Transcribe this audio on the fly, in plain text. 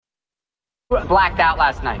Blacked out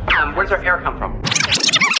last night. Where's our air come from?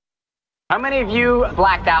 How many of you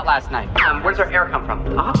blacked out last night? Where's our air come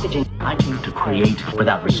from? Oxygen I need to create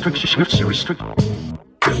without restriction. People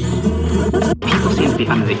seem to be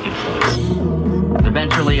under the influence.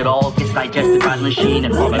 Eventually it all gets digested by the machine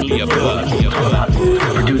and all of the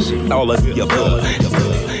above. Producing. All of the above.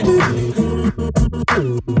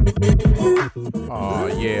 Oh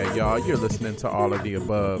yeah, y'all, you're listening to All of the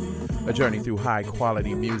Above, a journey through high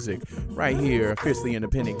quality music right here, fiercely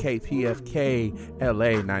independent KPFK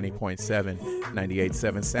LA 90.7,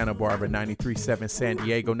 98.7 Santa Barbara, 93.7 San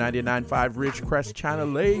Diego, 99.5 Ridgecrest, China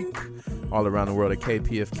Lake, all around the world at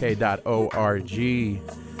kpfk.org.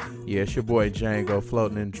 Yeah, it's your boy Django,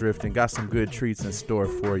 floating and drifting. Got some good treats in store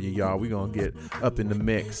for you, y'all. We gonna get up in the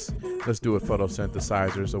mix. Let's do it,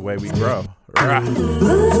 photosynthesizers, the way we grow. Rah.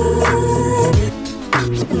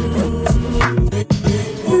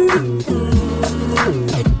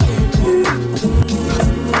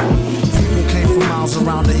 Came from miles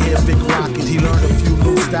around to hear Big Rocket. He learned a few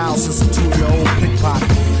new styles since a 2-year-old pickpocket.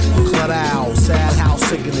 Clud owl, sad house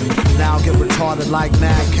sickening. Now get retarded like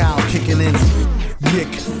mad cow kicking in.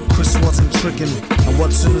 Yick, Chris wasn't tricking. And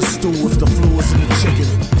what's in the stew if the flu is in the chicken?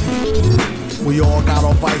 We all got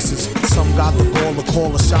our vices. Some got the ball to call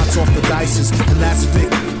the shots off the dices. And that's Vic.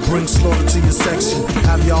 Bring slaughter to your section.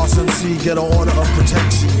 Have y'all's MC get an order of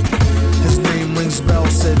protection. His name rings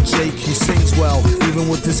bells, said Jake. He sings well, even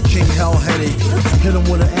with this King Hell headache. Hit him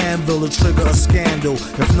with an anvil to trigger a scandal.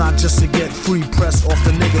 If not just to get free press off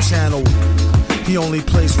the nigga channel. He only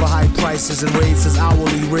plays for high prices and raises his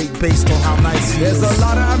hourly rate based on how nice he is. There's a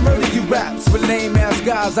lot of I murder you raps with lame ass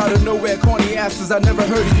guys out of nowhere, corny asses. I never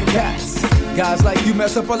heard of you cats. Guys like you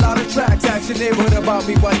mess up a lot of tracks. Ask your neighborhood about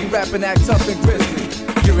me while you rapping, act tough and grizzly.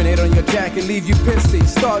 Urinate on your jacket, leave you pissy.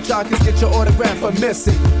 Star jockeys get your autograph for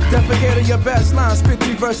missing. Defecate on your best line, spit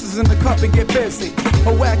 3 verses in the cup and get busy.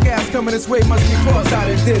 A whack ass coming this way must be cross-eyed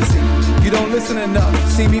and dizzy. You don't listen enough,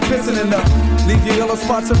 see me pissing enough. Leave your yellow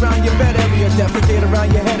spots around your bed area, defecate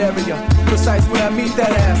around your head area. Precise when I meet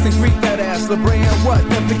that ass and greet that ass. LeBron what?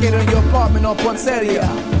 Defecate on your apartment on Ponceria.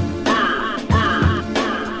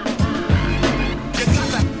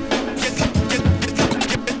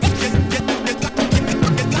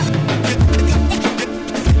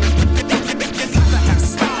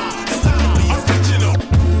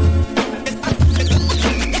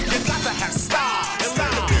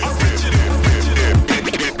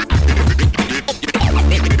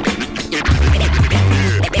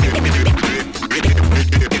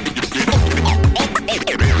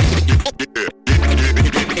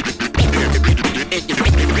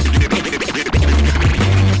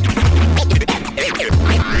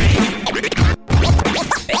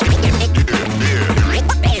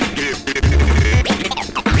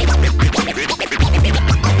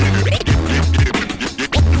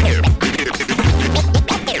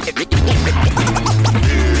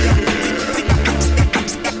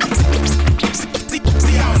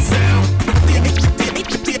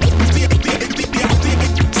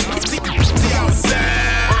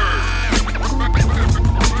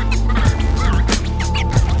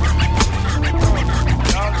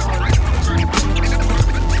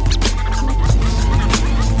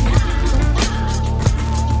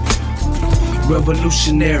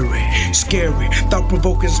 Revolutionary, scary,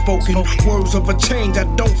 thought-provoking spoken words of a change I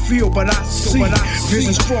don't feel but I see.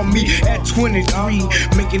 Visions from me at 23,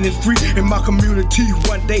 making it free in my community.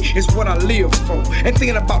 One day is what I live for. Ain't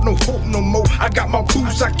thinking about no hope no more. I got my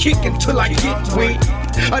boots, I kick until I get wet.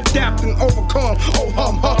 Adapt and overcome.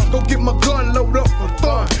 Oh go get my gun, load up for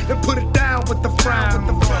fun, then put it down with the frown.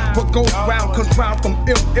 What goes round comes round from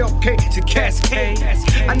MLK to Cascade.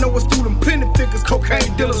 I know it's through them plenty figures,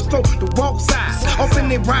 cocaine dealers throw the walk sides off in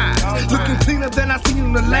their rides. Looking cleaner than I seen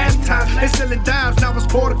them the last time. They selling dimes, now it's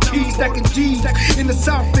border keys, stacking G's. In the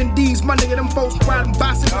South Indies, my nigga, them folks riding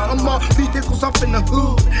bicycles. I'm all vehicles off in the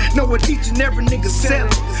hood. Know what each and every nigga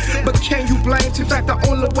selling. But can you blame? In fact, the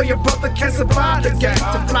only way a brother can survive the game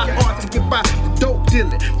to fly hard to get by. Dope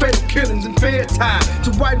dealing, fatal killings and fair time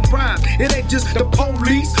to write rhymes. It ain't just the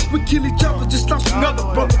police. We kill each other, just lost another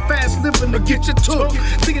brother. Fast living to get you took.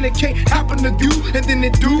 Thinking it can't happen to you, and then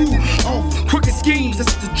it do. Oh, crooked schemes,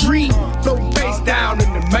 that's the dream. Floating face down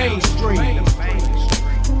in the mainstream.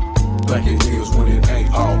 Like it is when it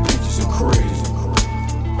ain't all peaches and cream.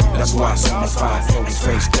 That's why some of 5 folks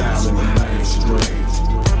face down in the mainstream.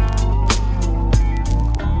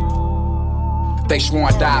 They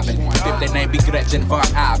sworn diving. If their name be Gretchen Von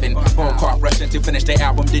Ivan. Phone call rushing to finish their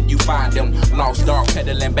album. Did you find them? Lost dog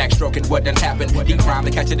peddling, backstroking what done happened. Deep crime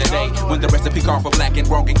to catch it today. When the recipe called for black and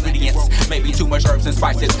wrong ingredients. Maybe too much herbs and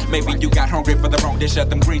spices. Maybe you got hungry for the wrong dish of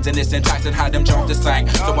them greens and it's enticing how them Jones to sing.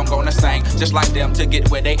 So I'm gonna sing just like them to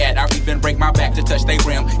get where they at. I'll even break my back to touch they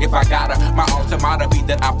rim if I gotta. My ultimata be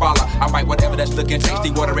that I follow. I bite whatever that's looking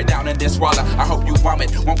tasty, water it down and then swallow. I hope you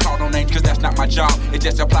vomit. Won't call no names cause that's not my job. It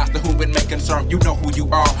just applies to who it may concern. You know who you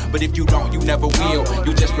are, but if you don't, you never will.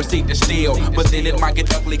 You just proceed to steal, but then it might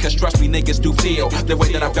get ugly. Cause trust me, niggas do feel the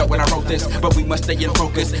way that I felt when I wrote this. But we must stay in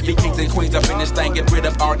focus. Be kings and queens up in this thing. Get rid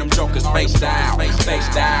of all them jokers. Face down, face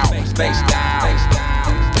down, face down, face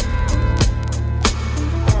down.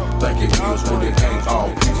 Like it is when it ain't all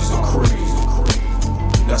peaches and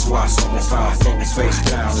cream. That's why some of our folks face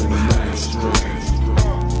down in the mainstream.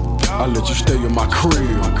 I let you stay in my crib.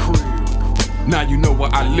 Now you know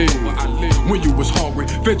where I live. When you was hungry,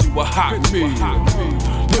 fed you a hot meal.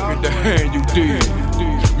 Look at the hand you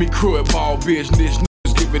did. Me crib ball business.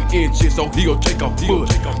 Giving inches, so he'll take a foot.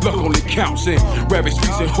 Luck only counts in rabbit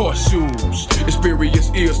speeds and horseshoes.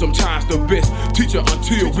 Experience is sometimes the best teacher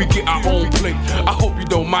until we get our own plate. I hope you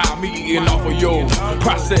don't mind me eating off of your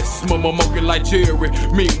process. Mama monkey like Jerry.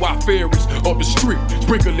 Meanwhile, fairies up the street,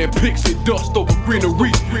 sprinkling pixie dust over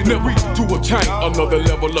greenery. Never to attain another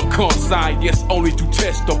level of conscience, only to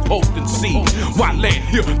test the potency. Why land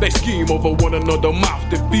here? They scheme over one another, mouth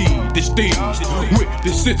to feed this things with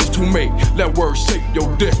decisions to make. Let words shape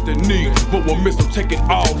your destiny, but we'll miss them, take it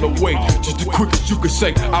all away. Just as quick as you could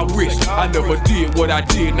say, I wish I never did what I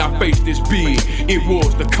did, and I faced this big. It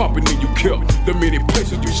was the company you kept, the many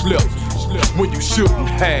places you slept when you shouldn't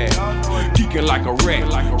have. Geeking like a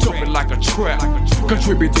rat, jumping like a trap,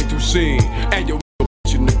 contributing to sin, and your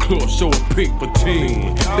in the club showing pink for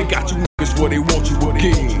 10. They got you niggas where they want you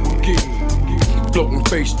again. Floating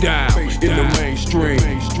face down in the mainstream.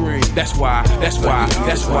 That's why.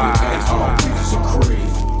 All peaches and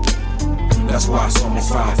cream. That's why some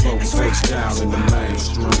of our folks face down in the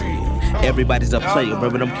mainstream. Everybody's a player,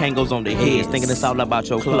 rubbing them kangos on their heads, thinking it's all about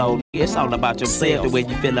your clothes. It's all about yourself, the way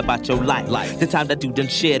you feel about your life. The time that you done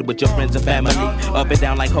shared with your friends and family. Up and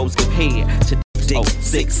down like hoes compared to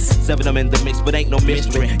 6, 7 of them in the mix, but ain't no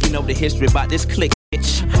mystery. You know the history about this clique,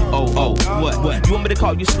 bitch. What? You want me to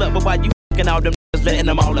call you slut, but why you f***ing all them niggas, letting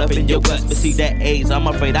them all up in your guts? But see that age, I'm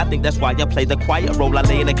afraid I think that's why I play the quiet role. I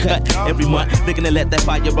lay in the cut every month, looking to let that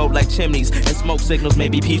fire roll like chimneys and smoke signals,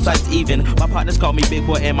 maybe peace lights even. My partners call me Big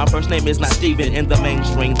Boy and my first name is not Steven. In the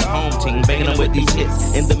mainstream, the home team, banging them with these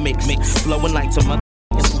hits in the mix, flowing like some mother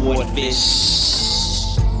swordfish.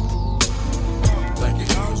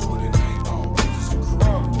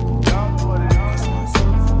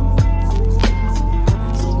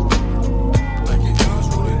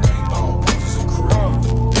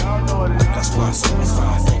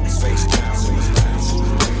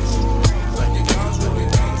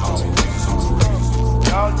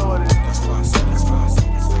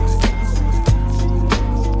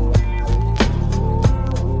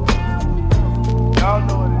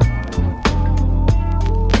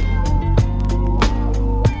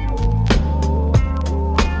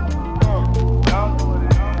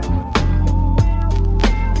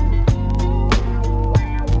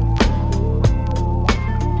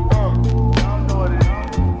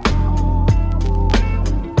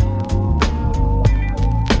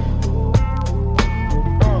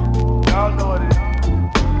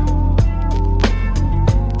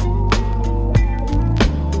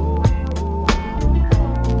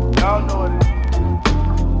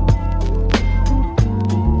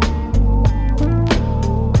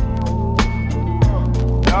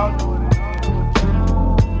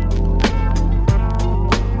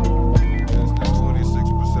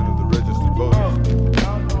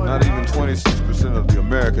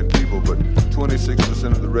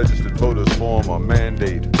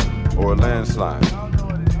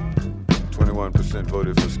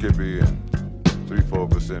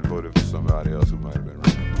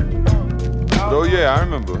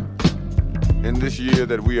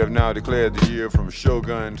 That we have now declared the year from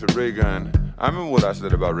Shogun to Raygun. I remember what I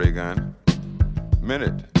said about Raygun.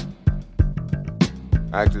 Minute.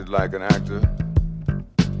 Acted like an actor.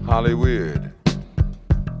 Hollywood.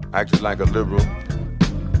 Acted like a liberal.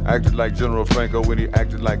 Acted like General Franco when he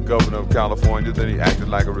acted like governor of California. Then he acted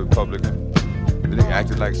like a Republican. Then he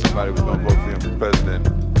acted like somebody was gonna vote for him for president.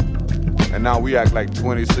 And now we act like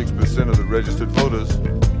 26% of the registered voters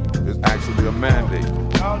is actually a mandate.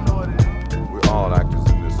 We're all actors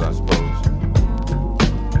in this, I suppose.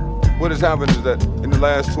 What has happened is that in the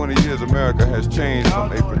last 20 years, America has changed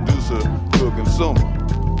from a producer to a consumer.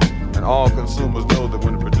 And And all consumers know that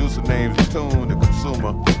when the producer names the tune, the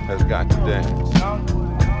consumer has got to dance.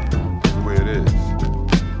 That's the way it is.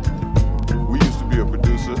 We used to be a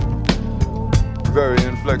producer, very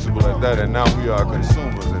inflexible at that, and now we are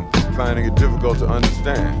consumers and finding it difficult to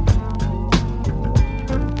understand.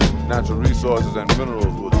 Natural resources and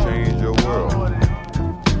minerals will change your world.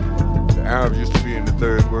 The Arabs used to be in the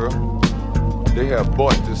third world. They have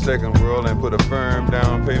bought the second world and put a firm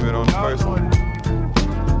down payment on the first one.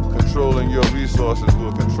 Controlling your resources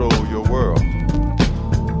will control your world.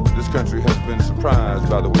 This country has been surprised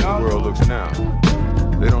by the way the world looks now.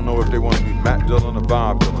 They don't know if they want to be Matt Dillon or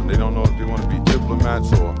Bob Dylan. They don't know if they want to be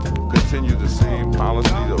diplomats or continue the same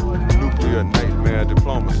policy of nuclear nightmare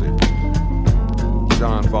diplomacy.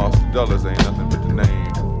 John Foster Dulles ain't nothing but the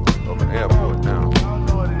name of an airport now.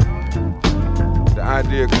 The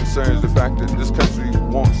idea concerns the fact that this country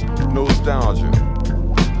wants nostalgia.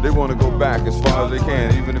 They want to go back as far as they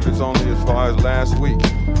can, even if it's only as far as last week.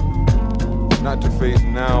 Not to face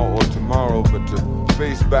now or tomorrow, but to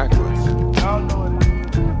face backwards.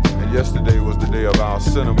 And yesterday was the day of our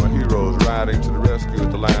cinema heroes riding to the rescue at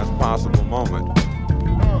the last possible moment.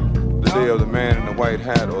 The day of the man in the white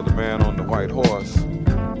hat or the man on the white horse.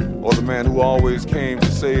 Or the man who always came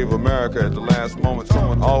to save America at the last moment.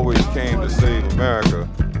 Someone always came to save America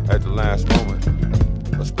at the last moment,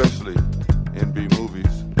 especially in B movies.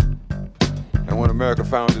 And when America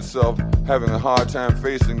found itself having a hard time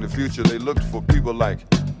facing the future, they looked for people like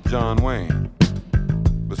John Wayne.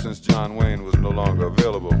 But since John Wayne was no longer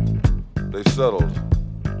available, they settled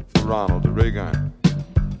for Ronald Reagan.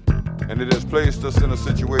 And it has placed us in a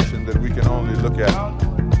situation that we can only look at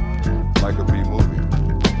like a B movie.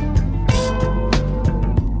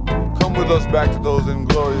 Come with us back to those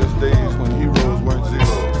inglorious days when heroes weren't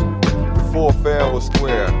zeros, before fair was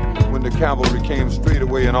square, when the cavalry came straight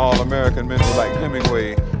away and all American men were like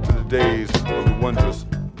Hemingway, to the days of the wondrous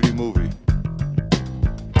B-movie.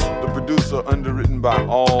 The producer, underwritten by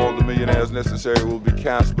all the millionaires necessary, will be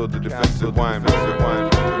Casper the defensive Wyman.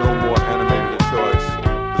 No more animated choice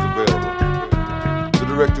is available. The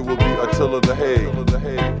director will be Attila the Hague,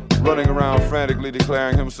 running around frantically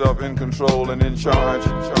declaring himself in control and in charge.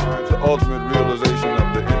 The ultimate realization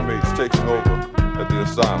of the inmates taking over at the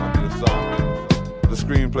asylum. The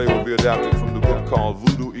screenplay will be adapted from the book called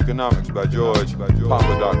Voodoo Economics by George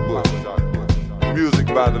Papa Doc Bush. Music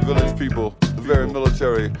by the Village People, the very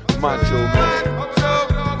military Macho Man.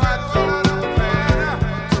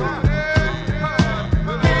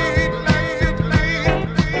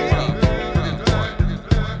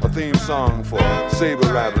 A theme song for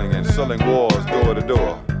saber rattling and selling wars door to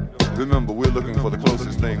door. Remember, we're looking for the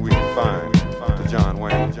closest thing we can find to John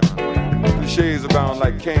Wayne. Cliches abound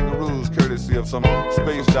like kangaroos, courtesy of some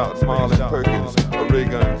spaced out Marlon Perkins, a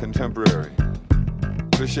Reagan contemporary.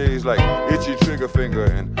 Cliches like itchy trigger finger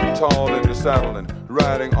and tall in the saddle and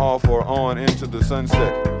riding off or on into the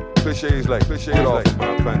sunset. Cliches like get off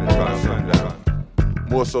my planet by sundown.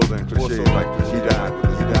 More so than cliches like he died with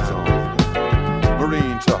his boots on.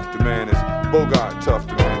 Marine tough, the man is Bogart tough,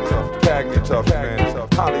 the man is Cagney tough, the man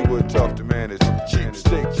is Hollywood tough, the man is cheap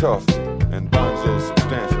steak tough, and Bonzo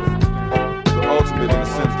substantial. The ultimate in the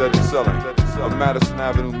sense that it's selling. A Madison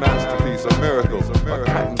Avenue masterpiece, a miracle, a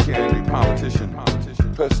cotton candy politician,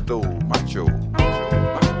 pesto macho.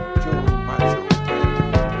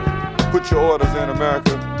 Put your orders in,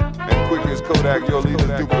 America, and quick as Kodak, your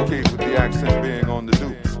leaders duplicate with the accent being on the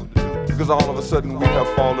dupes. Because all of a sudden we have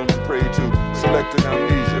fallen prey to selective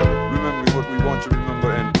amnesia, remembering what we want to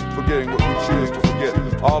remember and forgetting what we choose to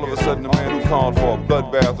forget. All of a sudden the man who called for a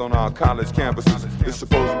bloodbath on our college campuses is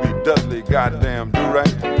supposed to be Dudley goddamn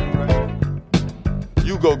do-right.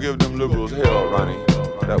 You go give them liberals hell, Ronnie.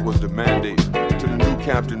 That was the mandate to the new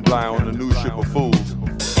Captain Bligh on the new ship of fools.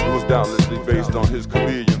 It was doubtlessly based on his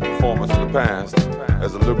chameleon performance in the past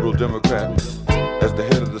as a liberal Democrat, as the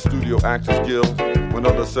head of the Studio Actors Guild. When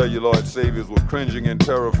other celluloid saviors were cringing in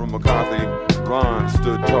terror from McCarthy, Ron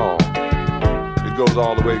stood tall. It goes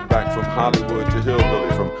all the way back from Hollywood to hillbilly,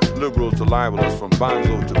 from liberal to libelous, from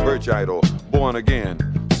Bonzo to Birchite or Born Again.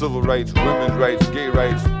 Civil rights, women's rights, gay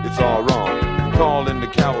rights, it's all wrong. Call in the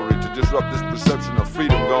cavalry to disrupt this perception of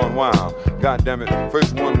freedom gone wild. God damn it,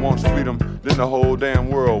 first one wants freedom, then the whole damn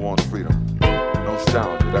world wants freedom.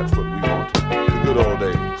 Nostalgia, that's what we want. The good old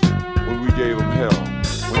days, when we gave them hell.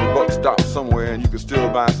 When the buck stopped somewhere and you could still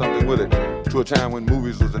buy something with it. To a time when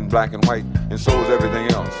movies was in black and white, and so was everything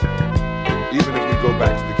else. Even if we go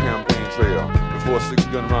back to the campaign trail, before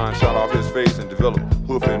 6-gun Ron shot off his face and developed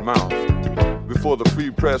hoof and mouth. Before the free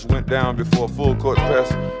press went down before full court press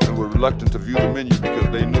and were reluctant to view the menu because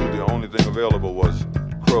they knew the only thing available was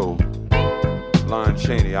crow, Lon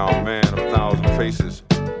Chaney, our man of 1,000 faces.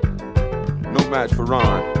 No match for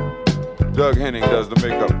Ron. Doug Henning does the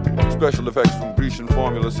makeup. Special effects from Grecian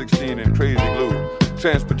Formula 16 and Crazy Glue.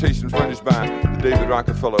 Transportation furnished by the David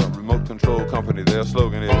Rockefeller Remote Control Company. Their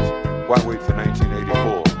slogan is, why wait for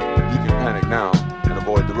 1984? You can panic now and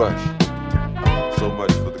avoid the rush. So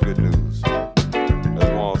much for the good news.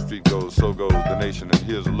 As Wall Street goes, so goes the nation. And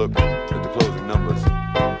here's a look at the closing numbers.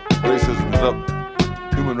 Racism is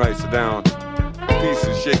up. Human rights are down. Peace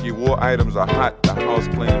is shaky. War items are hot. The House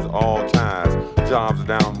claims all ties. Jobs are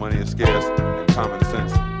down. Money is scarce. And common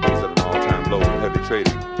sense is at an all-time low with heavy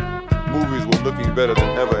trading. Movies were looking better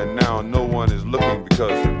than ever, and now no one is looking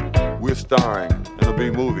because we're starring in a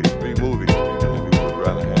B-movie. And we would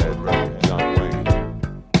rather have John Wayne.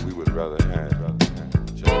 We would rather have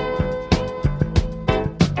John Wayne.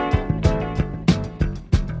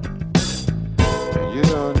 And you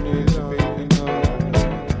don't need to be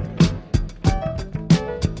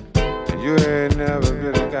and you ain't never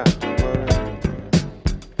really got to worry.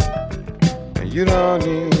 And you don't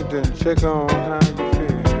need to check on how you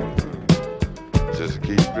feel. Just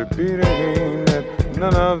keep repeating that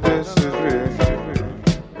none of this is real.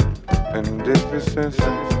 And if you sense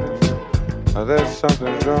that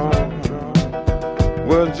something's wrong,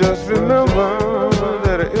 well, just remember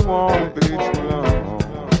that it won't be too long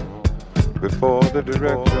before the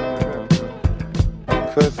director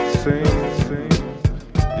cuts the scene.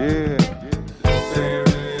 Yeah.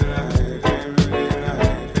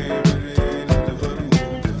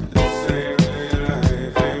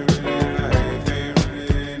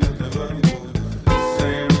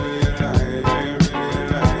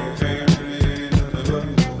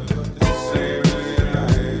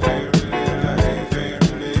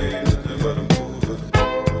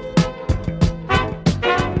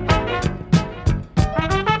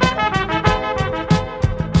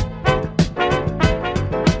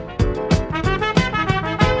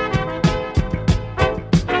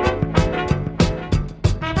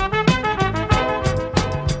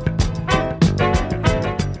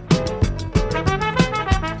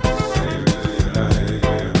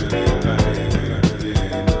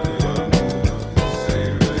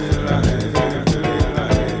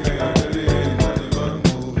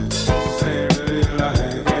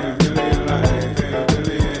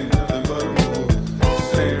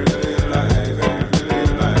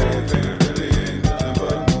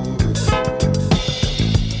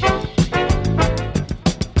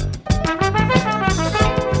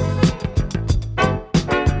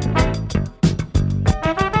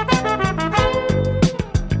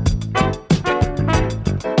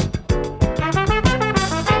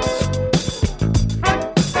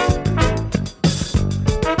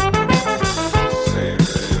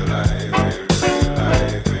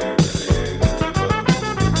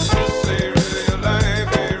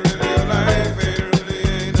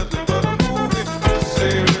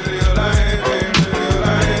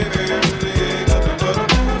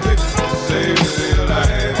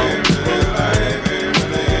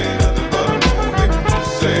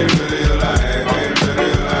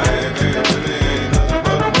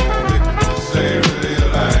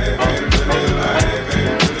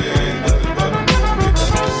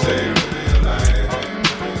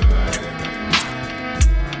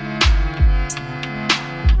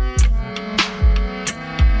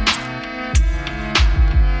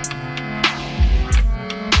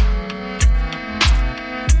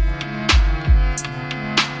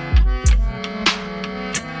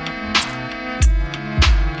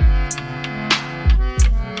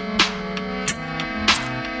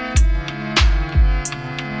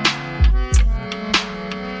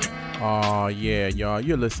 Yeah, y'all,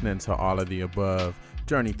 you're listening to All of the Above,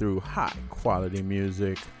 journey through high quality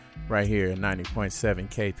music right here at 90.7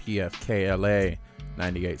 KPFK LA,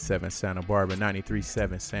 98.7 Santa Barbara,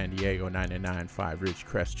 93.7 San Diego, 99.5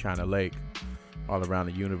 Ridgecrest, China Lake, all around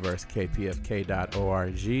the universe,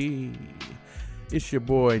 kpfk.org. It's your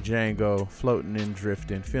boy Django, floating and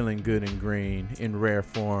drifting, feeling good and green, in rare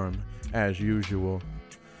form as usual.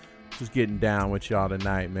 Just getting down with y'all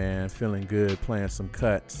tonight, man. Feeling good, playing some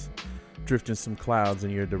cuts, drifting some clouds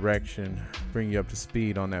in your direction, bring you up to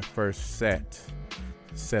speed on that first set.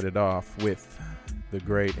 Set it off with the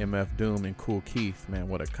great MF Doom and Kool Keith. Man,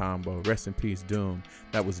 what a combo. Rest in peace, Doom.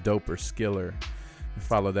 That was Doper Skiller. And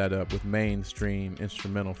follow that up with Mainstream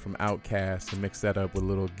instrumental from Outkast, and mix that up with a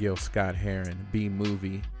little Gil Scott-Heron,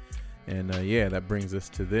 B-Movie. And yeah, that brings us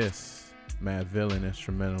to this Mad Villain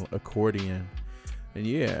instrumental, Accordion. And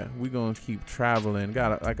yeah, we're going to keep traveling.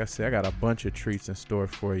 Like I said, I got a bunch of treats in store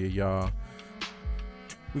for you, y'all.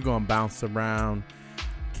 We're going to bounce around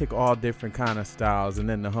kick all different kind of styles, and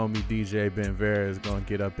then the homie DJ Ben Vera is gonna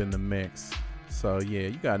get up in the mix. So yeah,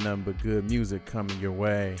 you got nothing but good music coming your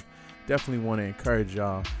way. Definitely want to encourage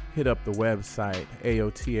y'all, hit up the website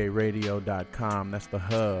aotaradio.com. That's the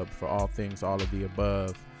hub for all things all of the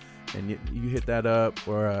above. And you hit that up,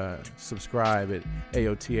 or subscribe at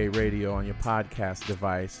AOTA Radio on your podcast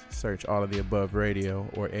device. Search All of the Above Radio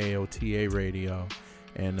or AOTA Radio.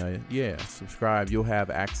 And yeah, subscribe. You'll have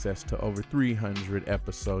access to over 300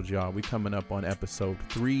 episodes, y'all. We coming up on episode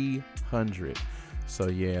 300. So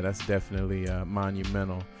yeah, that's definitely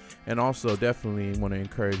monumental. And also definitely want to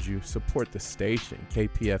encourage you, support the station,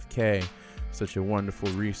 KPFK, such a wonderful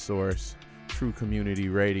resource, true community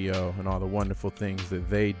radio, and all the wonderful things that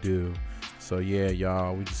they do. So yeah,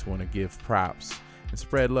 y'all, we just want to give props and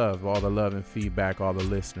spread love, all the love and feedback, all the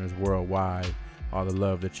listeners worldwide, all the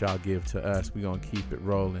love that y'all give to us. We gonna keep it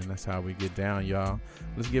rolling. That's how we get down, y'all.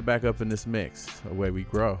 Let's get back up in this mix, the way we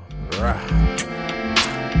grow. Right.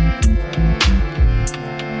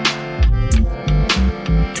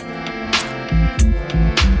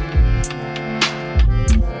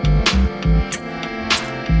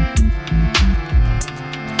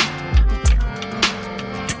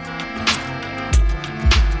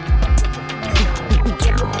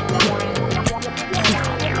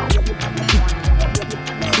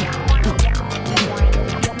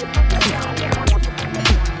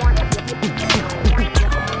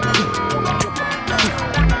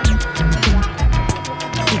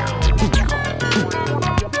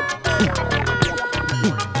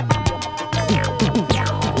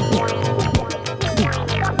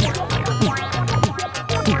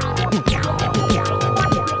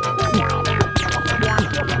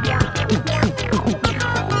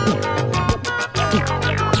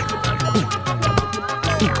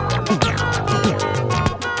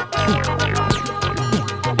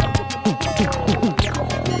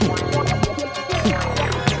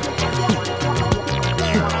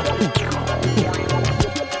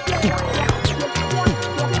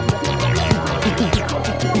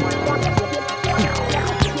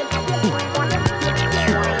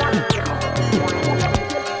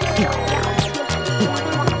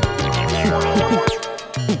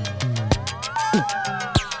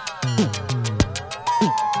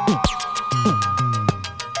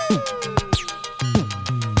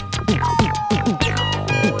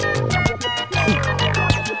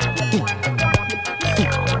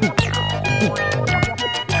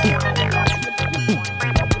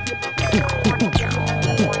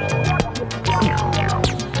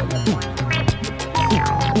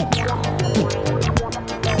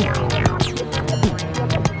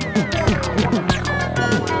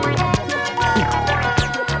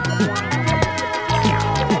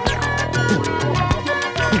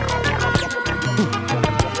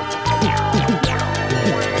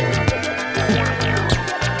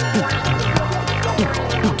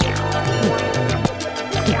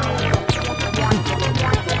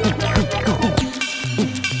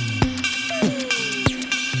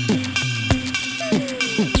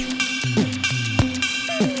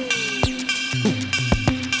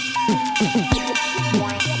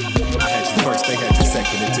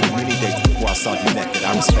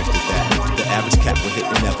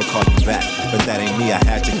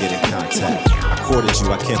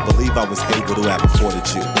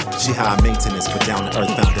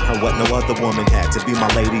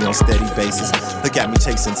 Look at me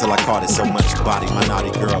chasing till I caught it so much body. My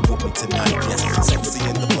naughty girl with me tonight. Yes, sexy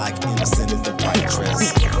in the black, innocent in the white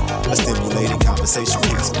dress. A stimulating conversation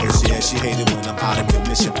piece. Yeah, she hated when I'm out of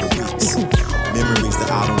commission for weeks. Memories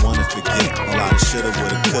that I don't wanna forget. A lot of shoulda,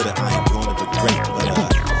 woulda, coulda. I ain't gonna regret, but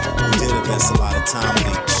we did invest a lot of time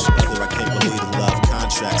in each other. I can't believe the love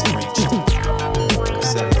contracts breached.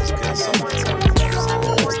 Said it was good, so much time. Good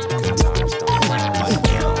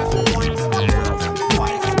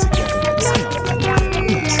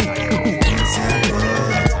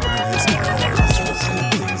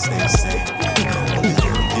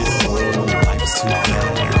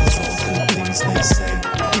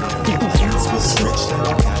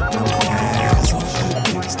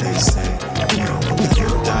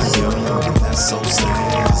times don't last.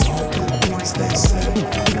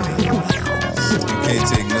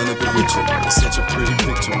 Like such a pretty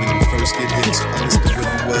picture when you first get hit. You understood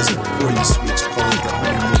what you was before you switch. Call it the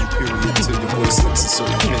honeymoon period till your voice slips a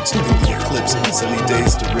certain pitch. Through the eclipse, sunny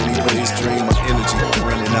days to really raise dream. My energy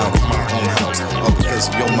running in and out of my own house, all because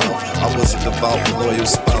of your mouth. I was a devout, loyal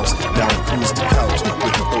spouse. Now I cruise the couch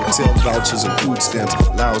with the hotel vouchers and food stamps.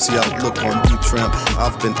 Lousy outlook on you, tramp.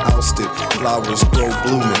 I've been ousted. Flowers grow,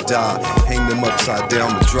 bloom, and die. Hang them upside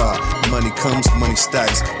down to dry. Money comes, money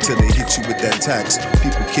stacks, till they hit you with that tax.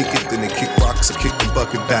 People kick it, then they kick rocks or kick the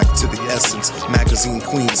bucket back to the essence. Magazine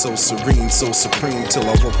queen, so serene, so supreme, till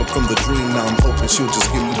I woke up from the dream. Now I'm hoping she'll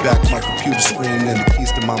just give me back my computer screen and the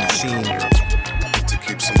keys to my machine. To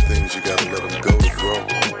keep some things, you gotta let them go to grow.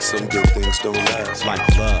 Some good things don't last. Like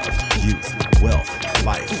love, youth, wealth,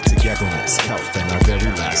 life, togetherness, health, and our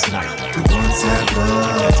very last night. We once had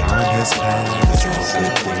love, time has passed. All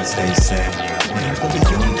good things they say. Never the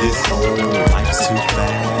young get old, life's too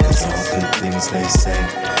fast. All good things they say.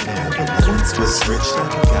 Never once was rich,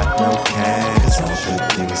 never got no cash. All good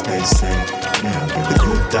things they say. Never the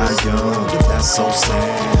good die young, but that's so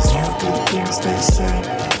sad. All good things they say.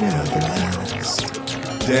 Never last.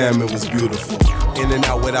 Damn, it was beautiful. In and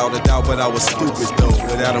out without a doubt, but I was stupid though.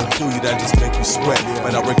 Without them cool, that just make you sweat.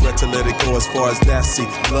 But I regret to let it go as far as that. See,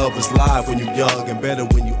 love is live when you young and better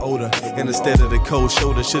when you older. And instead of the cold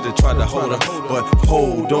shoulder, should've tried to hold her. But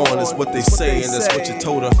hold on, is what they say, and that's what you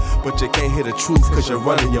told her. But you can't hear the truth, cause you're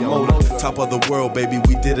running your motor. Top of the world, baby,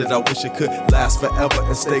 we did it. I wish it could last forever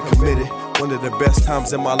and stay committed. One of the best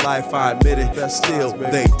times in my life, I admit it. Still,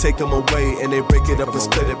 they take them away and they break it up and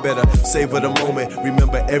split it better. Savor the moment,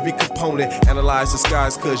 remember every component. Analyze the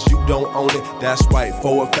skies cause you don't own it. That's right,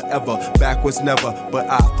 forward forever, backwards never. But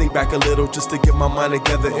I think back a little just to get my mind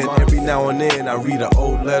together. And every now and then I read an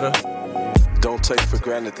old letter. Don't take for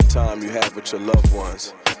granted the time you have with your loved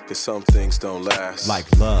ones, cause some things don't last. Like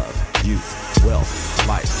love, youth, wealth,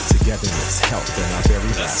 life, togetherness, health, and our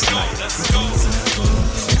very last night.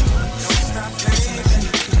 Don't stop, baby.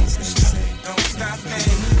 Don't stop, baby.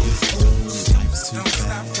 Don't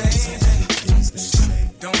stop, baby.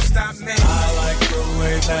 Don't stop, baby. I like the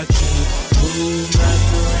way that you move, that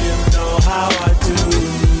you know how I do.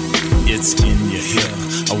 It's in your hair.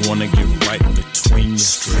 I wanna get right in between your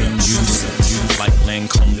strings. You like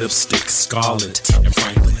Lancome lipstick, scarlet, and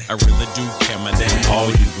frankly, I really do care, my damn. All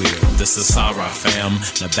you will. This is Sarah, fam.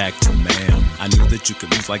 Now back to ma'am. I knew that you could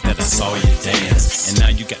move like that. I saw you dance, and now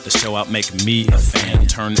you got to show out, making me a fan.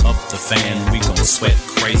 Turn up the fan, we gon' sweat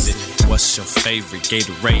crazy. What's your favorite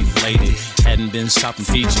Gatorade lady? Hadn't been shopping,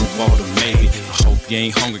 Fiji water maybe. I hope you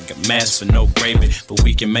ain't hungry, got mashed for no gravy, but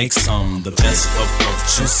we can make some. The best of both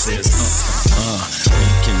juices. We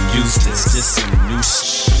can use this some new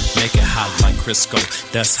shit. Make it hot like Crisco.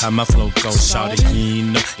 That's how my flow goes. Shawty, you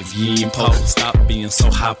ain't know if you ain't post. Stop being so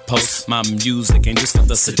hot post. My music ain't just for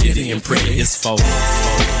the sedity and pretty. It's for.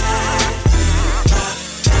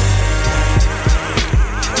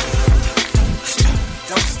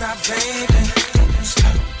 Don't stop, baby.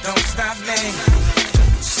 Don't stop me.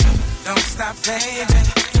 Don't stop, baby.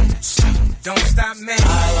 Don't stop me.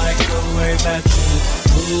 I like the way that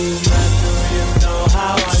you move, you know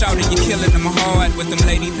how I Shawty, you killing them hard with them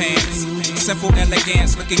lady pants. Simple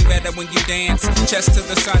elegance, looking better when you dance. Chest to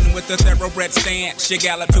the sun with a thoroughbred stance. You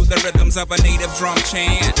gallop to the rhythms of a native drum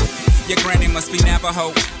chant. Your granny must be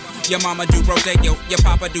Navajo. Your mama do rodeo, your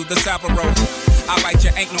papa do the Salvaro. I bite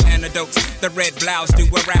you, ain't no antidotes. The red blouse do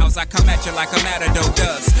arouse. I come at you like a matador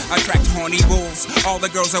does. Attract horny bulls. All the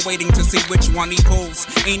girls are waiting to see which one he pulls.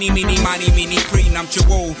 Eeny, meeny, miny, meeny,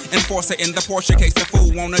 pre-nuptial. Enforcer in the Porsche case the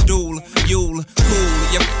fool wanna duel. You'll cool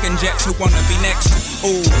your fucking jets who wanna be next.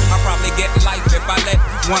 Ooh, I'll probably get life if I let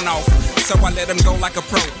one off. So I let him go like a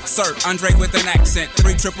pro. Sir, Andre with an accent.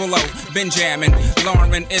 300 Benjamin.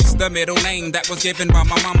 Lauren, it's the middle name that was given by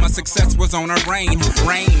my mama. Success was on her brain.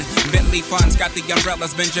 Rain, Bentley funds, got the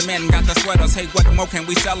umbrellas. Benjamin got the sweaters. Hey, what more can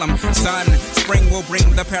we sell them? Son, spring will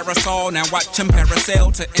bring the parasol. Now watch him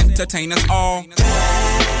parasail to entertain us all.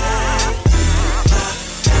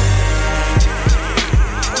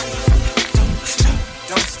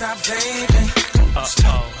 Don't stop, baby. Don't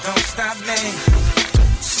stop me.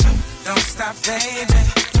 Don't stop, baby.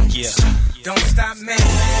 Yeah. Don't stop me.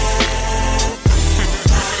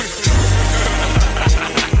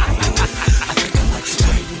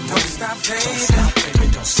 Don't stop, baby.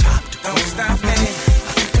 Don't stop. Don't stop me. I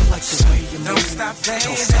think I like the way you move. Don't stop, baby.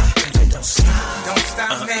 Don't stop. Don't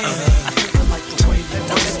stop me. I think I like the way you move.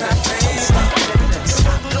 Don't stop, baby. Don't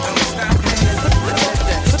stop. Don't stop me.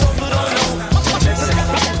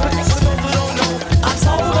 I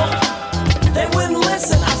told them they wouldn't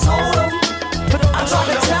listen. I told them I tried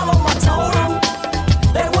to tell them. I told them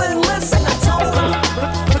they wouldn't listen. I told them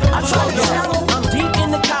I tried to tell them. I'm deep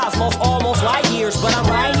in the cosmos, almost light years, but I'm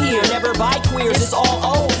right here. Never by queers. It's all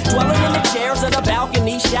old. Dwelling in the chairs of the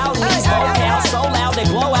balcony, shouting these vocals so loud they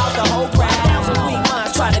blow out the whole crowd. Thousand weak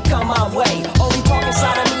minds try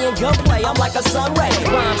sun ray.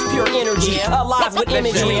 Rhymes pure energy, alive with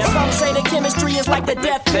imagery. Some say the chemistry is like the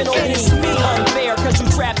death penalty. Unfair, cause you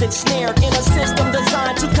trapped and snared in a system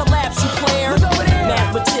designed to collapse you, player.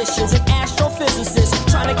 Mathematicians and astrophysicists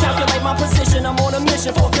trying to calculate my position. I'm on a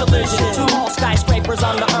mission for collision. Two all skyscrapers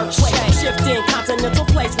on the earth plate. Shifting continental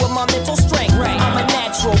plates with my mental strength. I'm a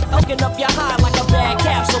natural, open up your high like a bad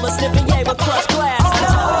capsule. A sniffing yay with crushed glass.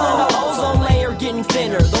 The ozone layer getting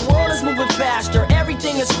thinner. The world is moving faster.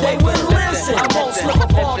 Everything is quick. They wouldn't listen. I won't slip or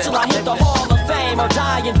fall till I hit the Hall of Fame or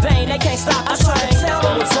die in vain. They can't stop us. I try to tell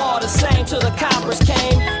them it's all the same till the coppers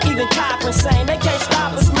came. Even coppers saying they can't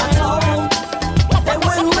stop us. I told them they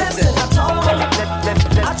wouldn't listen. I told them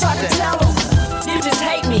I tried to tell them you just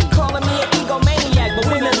hate me, calling me an egomaniac, but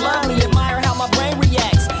women love me, admire how my brain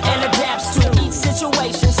reacts and adapts to each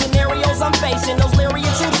situation. Scenarios I'm facing, those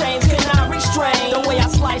lyrics and chains cannot restrain the way I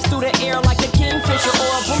slice through the air like a kingfisher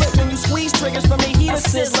or a bullet when you squeeze triggers from the heater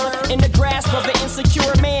sizzler. In the grasp of an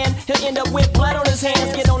insecure man, he'll end up with blood on his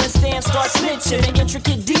hands. Get on his stand, start snitching the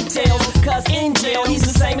intricate details, cause in jail he's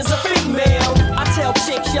the same as a female. I tell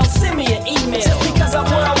chicks, yo, send me an email. Just because I'm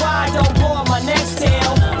worldwide, don't blow up my next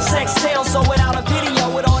tail. Sex sales, so without a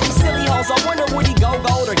video with all these silly hoes, I wonder would he go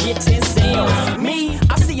gold or get 10 sales? Me,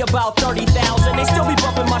 I see about 30,000. They still be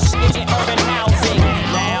bumping my shit in urban housing.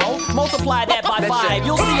 Now, multiply that by 5.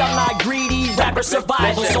 You'll see I'm not greedy, rapper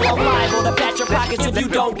survival. So I'm liable to pat your pockets if you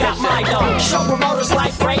don't got my dough. Show promoters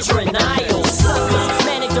like Frazier and Niles. Suckers,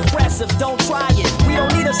 manic depressive, don't try it. We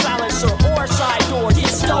don't need a silencer or a side door. Get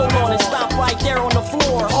stole on and stop right there on the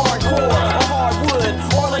floor. Hardcore or hardwood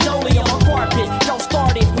or linoleum or carpet. Don't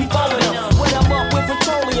start it, we following them. When I'm up with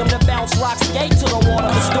petroleum to bounce rocks, skate to the water.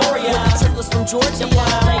 Astoria, triplets from Georgia,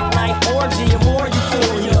 late night orgy and more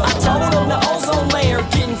euphoria. I told them the ozone layer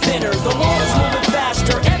getting thinner. The world is moving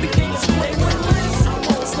faster, everything is quick.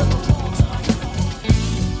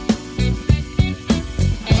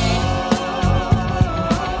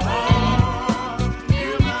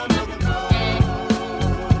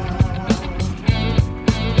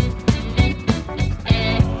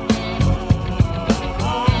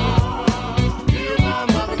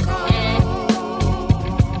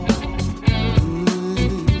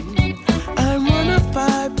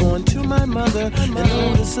 An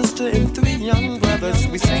older sister and 3 young brothers.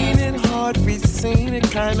 We seen it hard, we seen it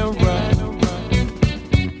kinda rough,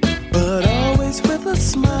 but always with a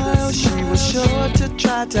smile. She was sure to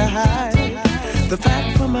try to hide the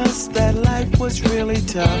fact from us that life was really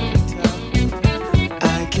tough.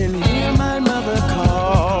 I can hear my mother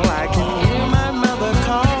call, I can hear my mother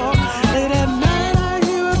call. Late at night I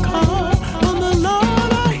hear a call, on the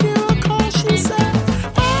Lord I hear a call. She said,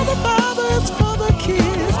 Father, Father, it's for the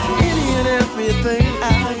kids. Any and everything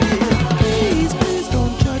I hear, please, please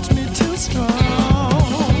don't judge me too strong.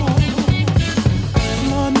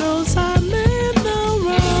 Lord knows I meant no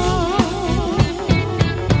wrong.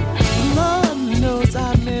 Lord knows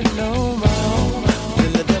I meant no wrong.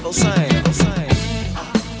 Then the devil sang.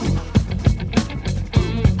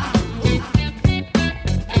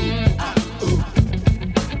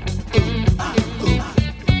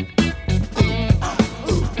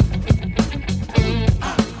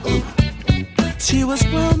 She was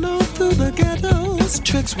well known through the ghettos.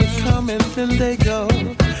 Tricks would come and then they go.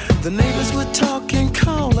 The neighbors would talk and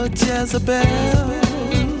call her Jezebel,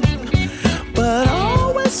 but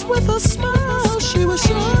always with a smile. She was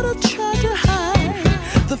sure to try to hide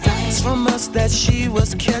the facts from us that she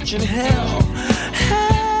was catching hell.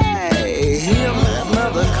 Hey, hear my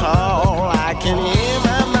mother call. I can hear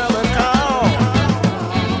my mother call.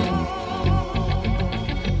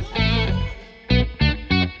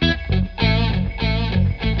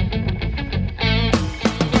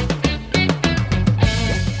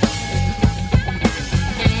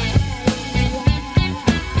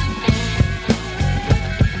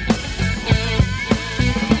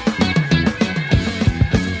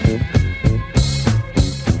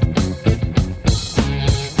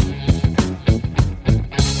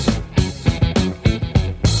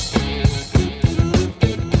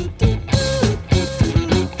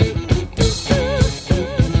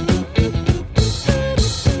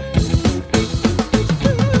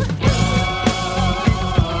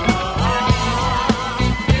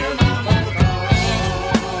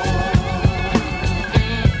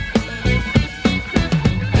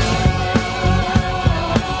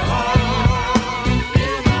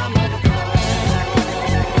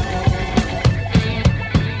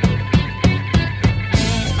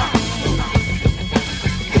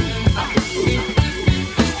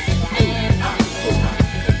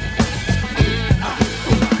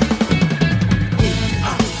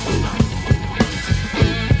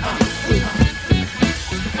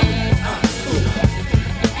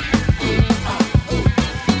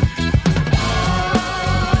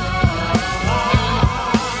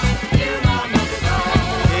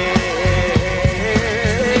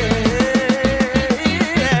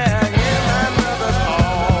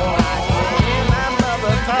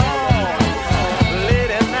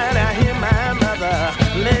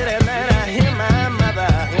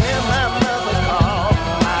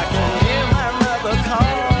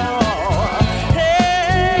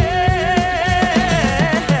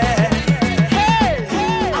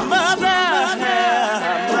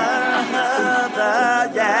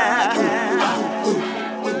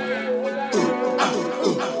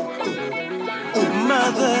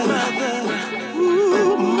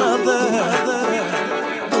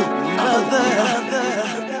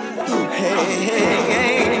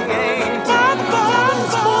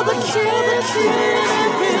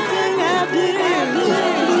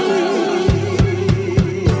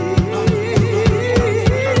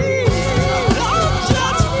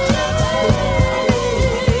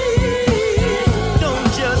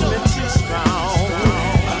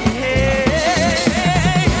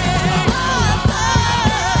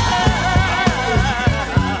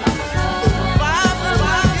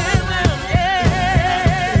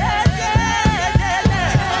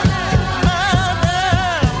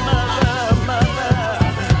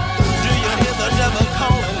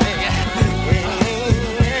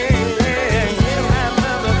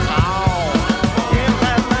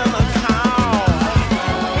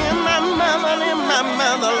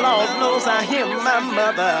 I hear my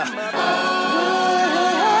mother.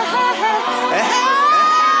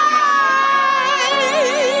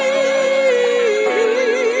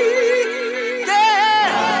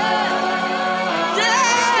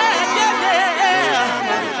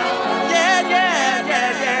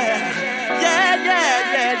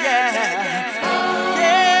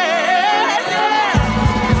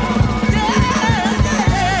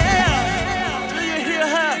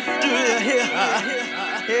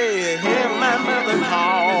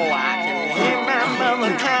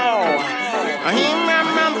 I hear my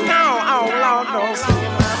mother call, oh Lord knows,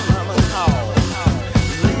 hear my mother call.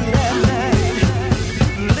 Leave that thing,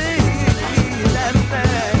 leave that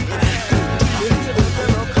thing. You hear the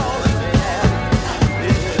girl calling me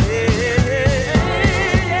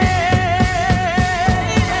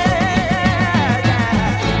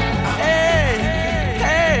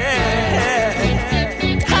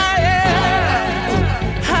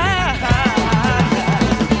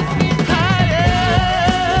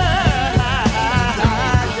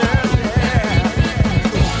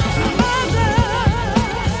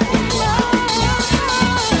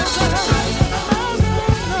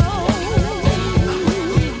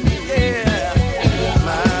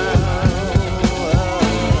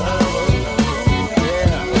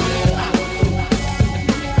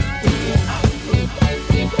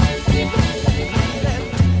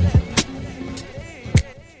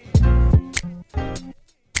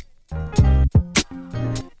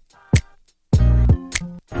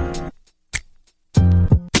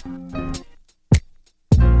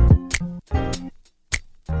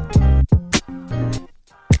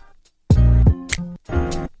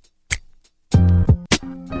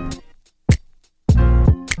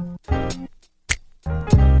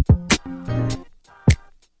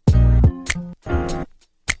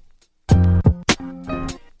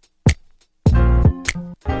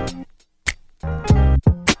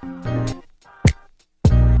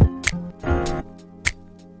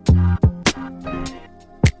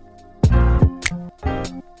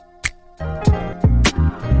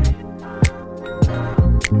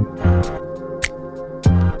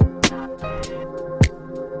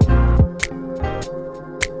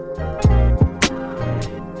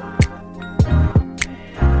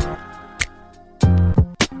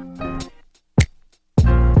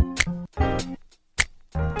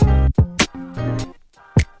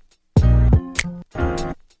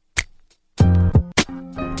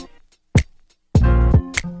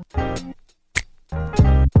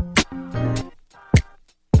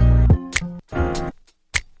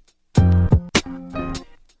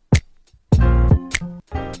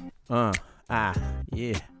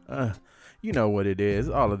You know what it is.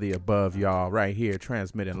 All of the above, y'all. Right here,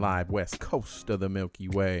 transmitting live west coast of the Milky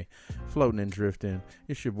Way. Floating and drifting.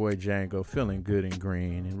 It's your boy Django, feeling good and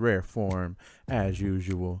green in rare form, as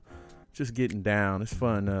usual. Just getting down. It's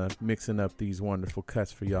fun mixing up these wonderful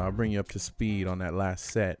cuts for y'all. I'll bring you up to speed on that last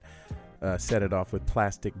set. Set it off with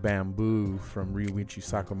Plastic Bamboo from Ryuichi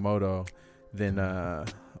Sakamoto. Then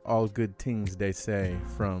All Good Things They Say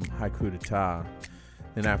from Haiku to Ta.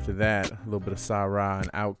 Then after that, a little bit of Sarah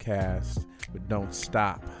and Outkast with Don't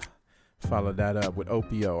Stop. Followed that up with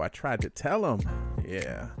Opio, I Tried to Tell 'Em.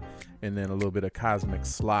 Yeah. And then a little bit of Cosmic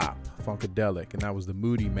Slop, Funkadelic. And that was the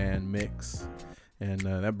Moody Man mix. And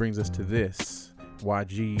that brings us to this,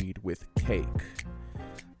 Wajid with Cake.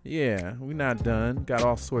 Yeah, we're not done. Got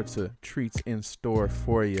all sorts of treats in store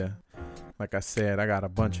for you. Like I said, I got a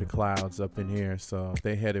bunch of clouds up in here, so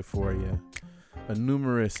they headed for you. A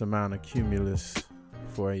numerous amount of cumulus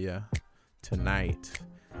for you tonight.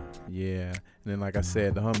 Yeah. And then, like I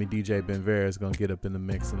said, the homie DJ Benvera is going to get up in the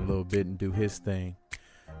mix in a little bit and do his thing.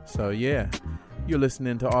 So, yeah. You're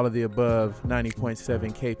listening to all of the above.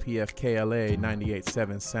 90.7 KPF KLA,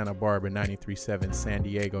 98.7 Santa Barbara, 93.7 San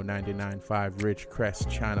Diego, 99.5 Ridgecrest,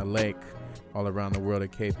 China Lake. All around the world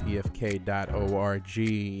at kpfk.org.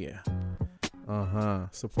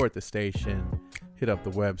 Support the station. Hit up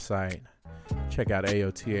the website. Check out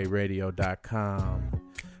AOTARadio.com.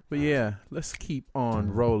 But yeah, let's keep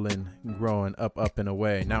on rolling, growing up, and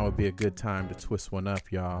away. Now would be a good time to twist one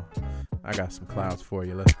up, y'all. I got some clouds for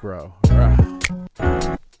you. Let's grow.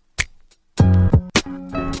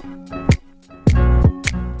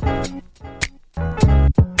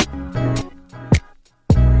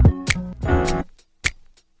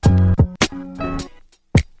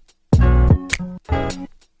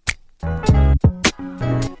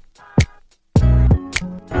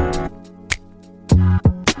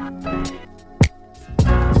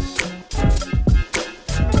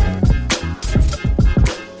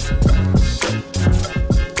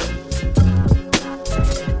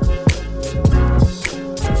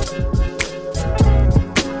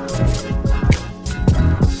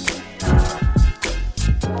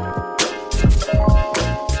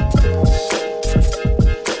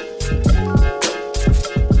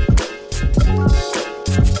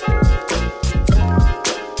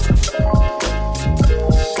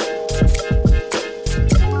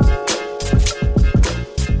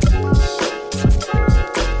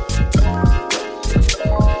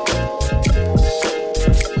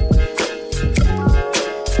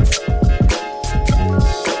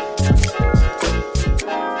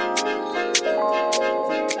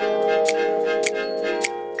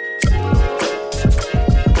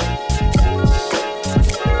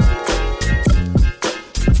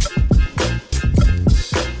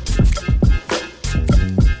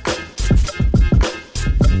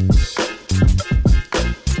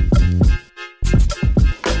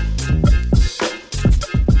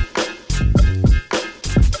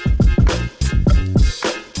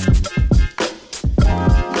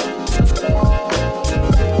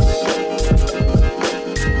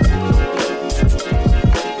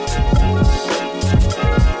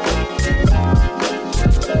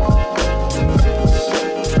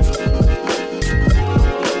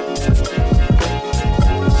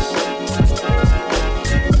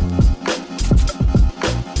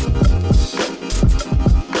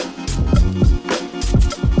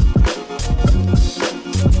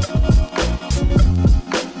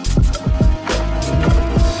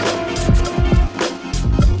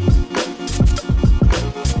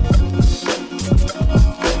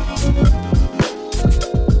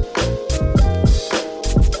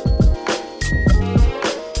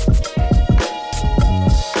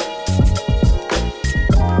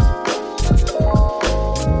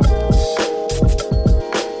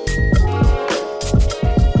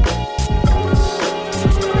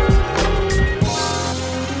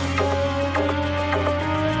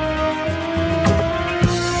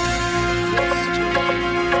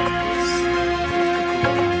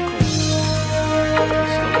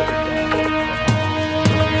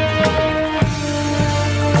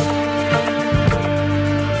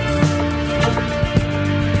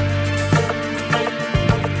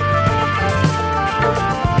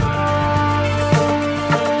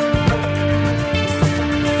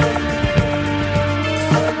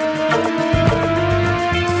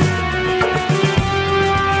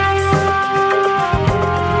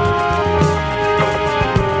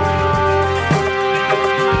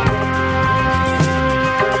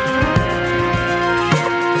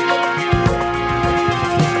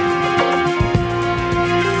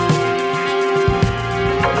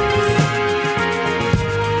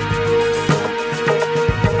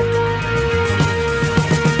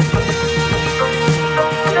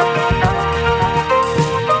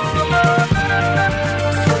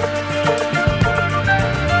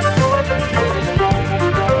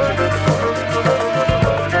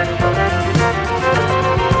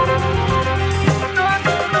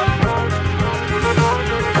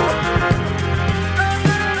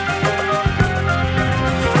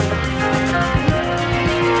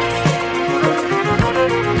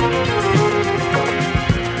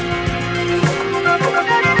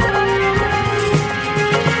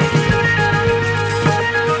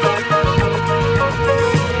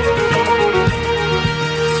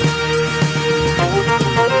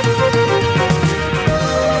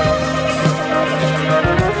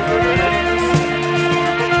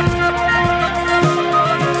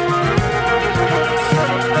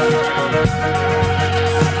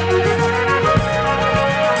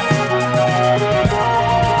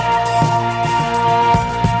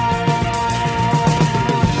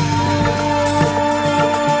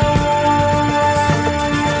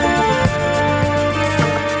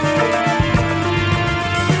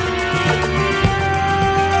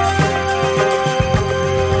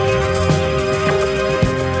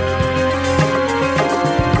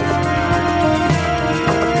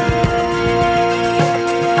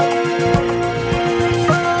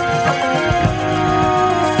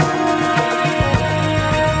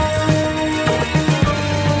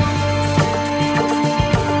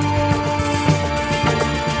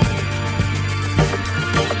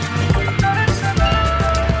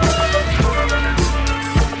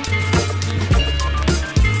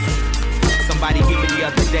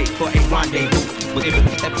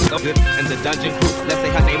 And the dungeon crew, let's say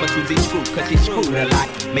her name is Susie Screw, cause she screwed a lot.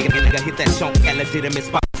 Making a nigga hit that chunk at legitimate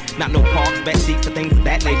spot. Not no parks, backseats, or things of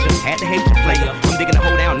that nature. Had to hate you, player. I'm digging the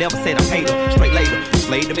hole down, never said I paid her. Straight later,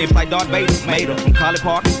 slayed them imps like Darth Vader. Made her from College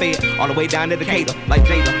Park and Fed, all the way down to Decatur. Like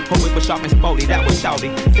Jada, her whip was sharp and sporty, that was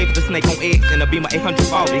shouty. Saved the snake on eggs and a Beamer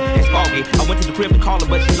 840. It's foggy. I went to the crib to call her,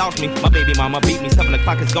 but she lost me. My baby mama beat me, 7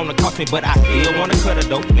 o'clock is gonna cost me, but I still wanna cut her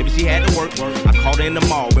though. Maybe she had to work. I called her in the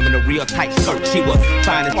mall, wearing a real tight skirt. She was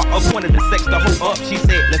fine as fuck. I wanted to sex the hoe up. She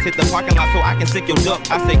said, let's hit the parking lot so I can sick your duck.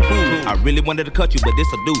 I said, cool. I really wanted to cut you, but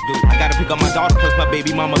this'll do. I gotta pick up my daughter, cause my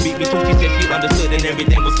baby mama beat me too. She said she understood and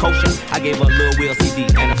everything was kosher. I gave her a little Will CD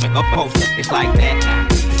and a poster. It's like that now.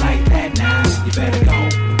 It's like that now. You better go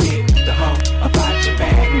and get the hoe about your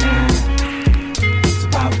bag now. It's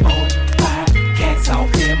about 4 or 5 cats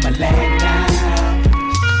off in my leg now.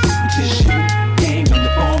 We just shoot game in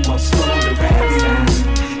the form of story raps now.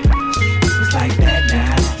 It's like that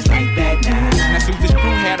now. It's like that now. Now Susie's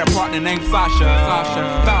crew had a partner named Sasha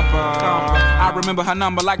Thumper. I remember her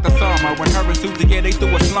number like the summer when her and Susie, yeah, they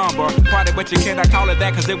threw a slumber party, but you cannot call it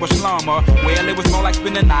that cause it was slumber. Well, it was more like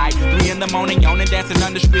spending the night, 3 in the morning, yawning, dancing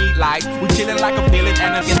under street lights. We chilling like a villain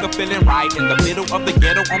and a nigga feeling right in the middle of the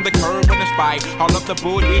ghetto on the curb in the spite. All of the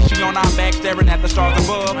bullshit, she on our back staring at the stars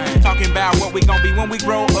above, talking about what we gon' be when we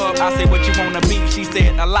grow up. I said, what you wanna be? She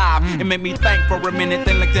said, alive. It made me think for a minute,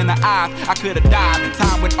 then looked in her eyes. I could've died.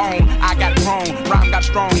 Time went on, I got grown, rhyme got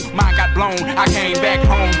strong, mind got blown. I came back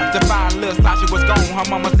home to find Lil Sasha was gone. Her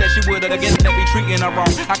mama said she would again be treating her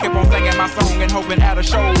wrong. I kept on singing my song and hoping at a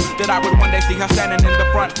show that I would one day see her standing in the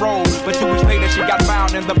front row. But 2 weeks later she got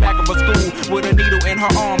found in the back of a school with a needle in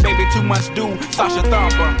her arm. Baby, too much due. Sasha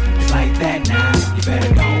Thumper. It's like that now. You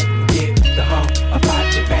better go get the hoe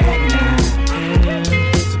about your bag now.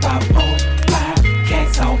 It's about 4 or 5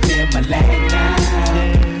 cats off in my leg now.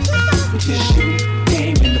 We just shoot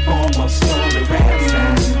game in the form of story raps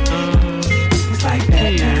now. It's like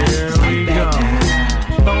that now. It's like that now.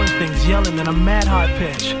 Throwing things, yelling in a mad high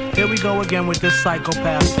pitch. Here we go again with this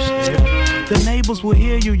psychopath shit. The neighbors will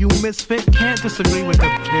hear you, you misfit. Can't disagree with the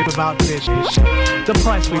shit about this shit. The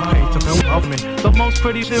price we pay to film of me. The most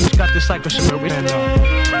pretty shit got this psycho shit and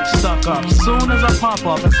stuck up. Soon as I pop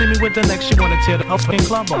up and see me with the next, she wanna tear the fucking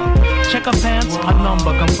club up. Check her pants, a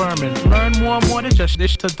number confirming. Learn more than just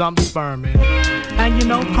this to dump sperm in. And you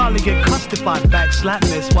know, probably get custified, back slap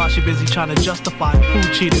miss while she busy trying to justify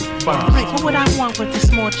who cheated first. Wait, what would I want with this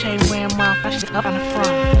small chain wearing mouth? I should up on the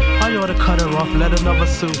front. I ought to cut her off, let another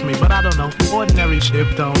soothe me, but I don't know, ordinary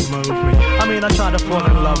shit don't move me. I mean, I try to fall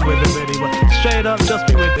in love with the bitty, but straight up just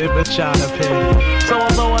be with it, but trying to pity. So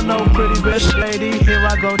although I know pretty bitch lady, here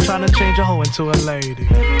I go trying to change a hoe into a lady. You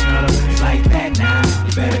know what I mean? It's like that now.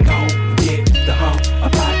 You better go get the hoe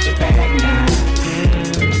about your bag now.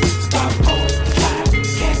 It's about 4 or 5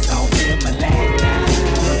 cats off in my leg now.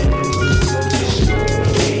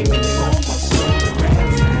 Game in the form of story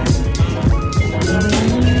raps now.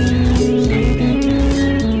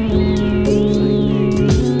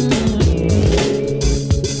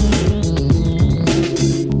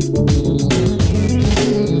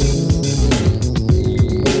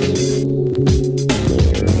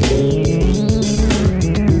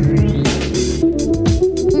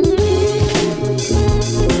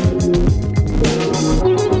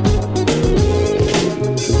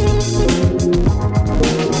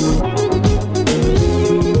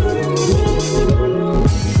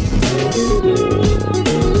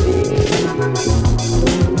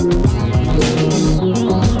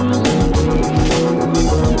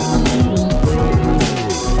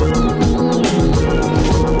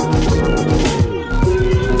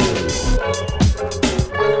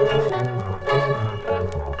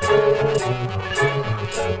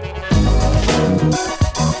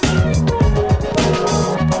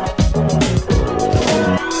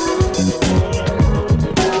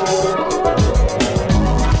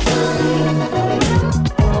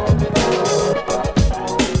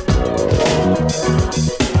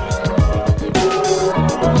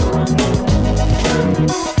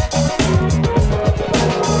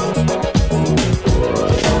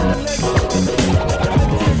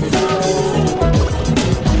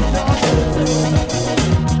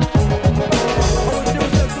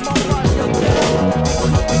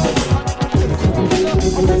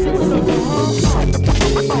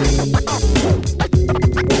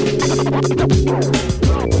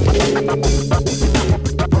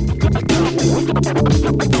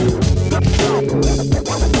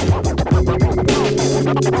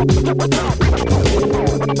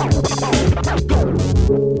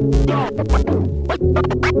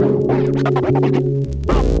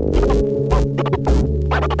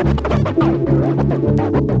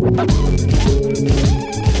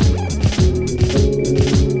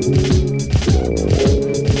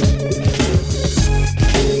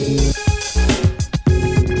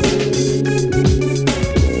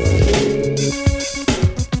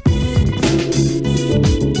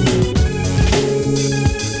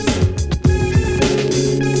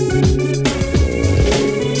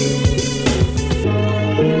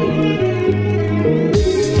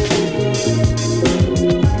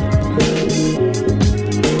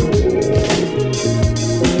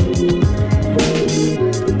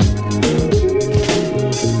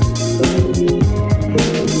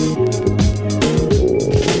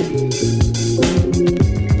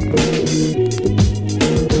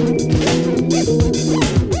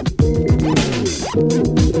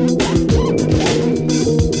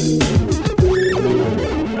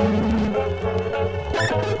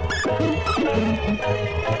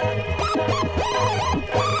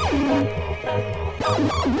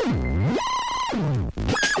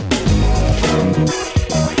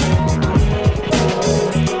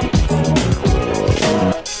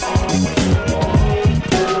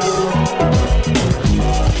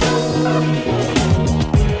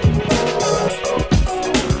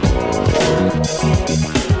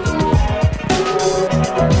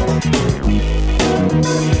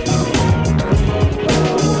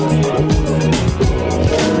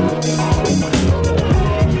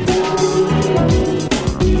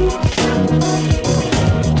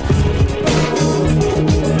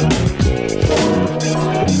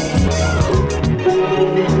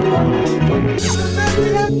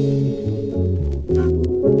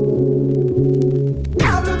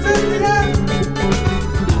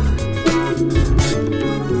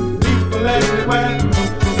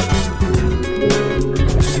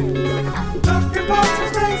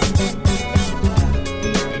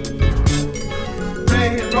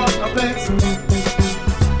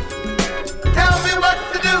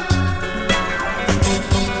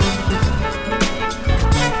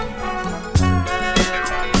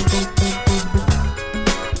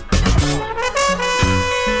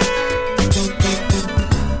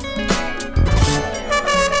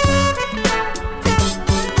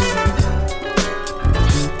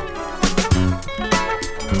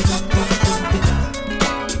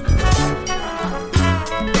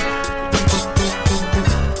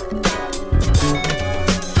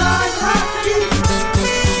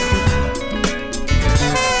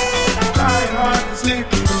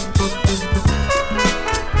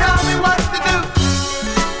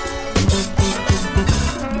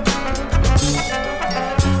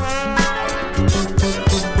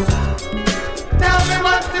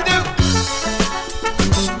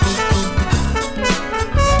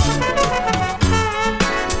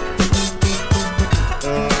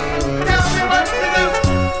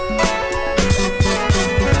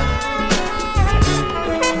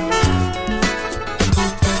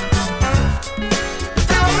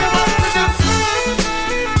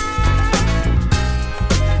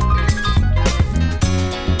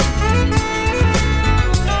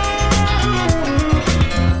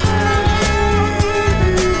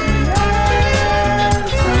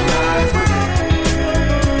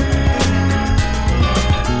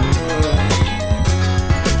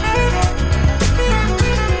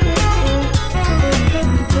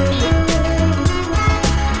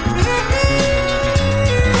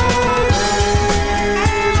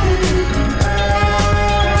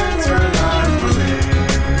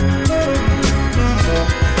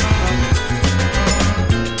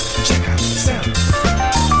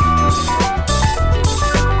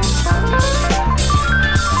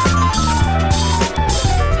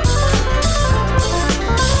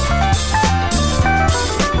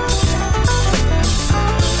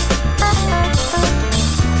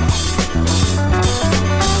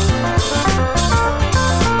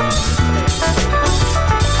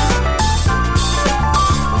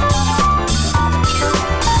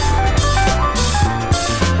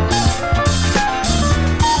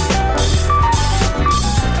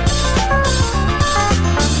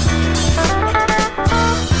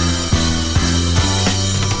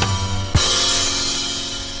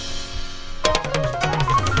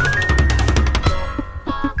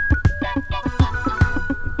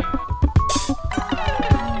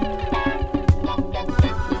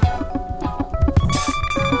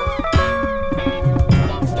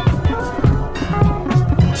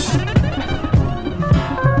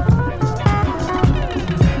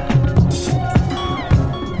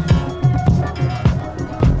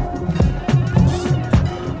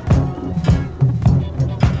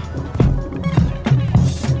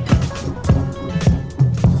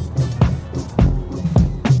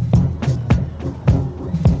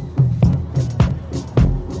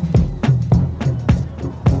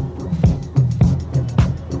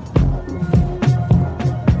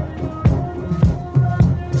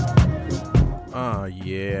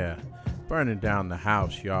 Burning down the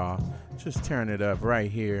house, y'all. Just tearing it up right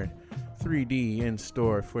here. 3D in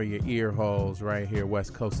store for your ear holes right here,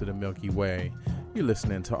 west coast of the Milky Way. You're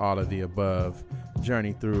listening to All of the Above.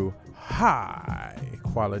 Journey through high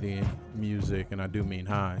quality music, and I do mean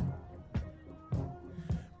high.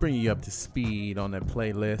 Bring you up to speed on that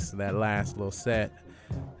playlist, that last little set.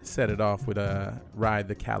 Set it off with Ride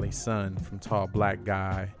the Cali Sun from Tall Black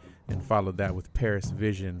Guy, and followed that with Paris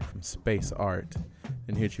Vision from Space Art,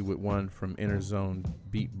 and hit you with one from Inner Zone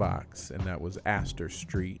Beatbox, and that was Astor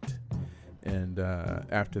Street. And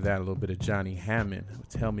after that, a little bit of Johnny Hammond,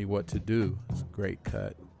 Tell Me What to Do. It's a great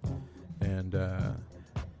cut. And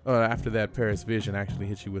after that, Paris Vision actually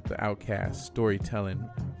hit you with the Outkast Storytelling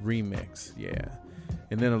remix. Yeah.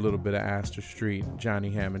 And then a little bit of Astor Street, Johnny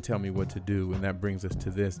Hammond, Tell Me What to Do. And that brings us to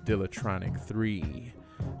this, Dillatronic 3.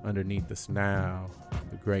 Underneath us now,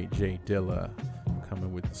 the great Jay Dilla,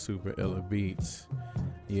 coming with the super illa beats.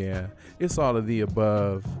 Yeah, it's all of the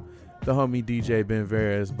above. The homie DJ Ben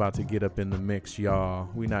Vera is about to get up in the mix, y'all.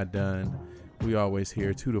 We not done. We always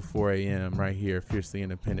here 2 to 4 a.m. right here, Fiercely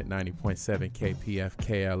Independent, 90.7 KPF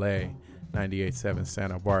KLA, 98.7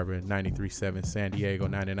 Santa Barbara, 93.7 San Diego,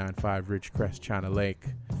 99.5 Ridgecrest, China Lake.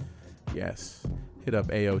 Yes, hit up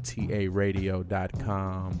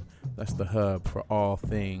AOTARadio.com. That's the hub for all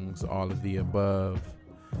things, all of the above.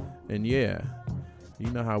 And yeah, you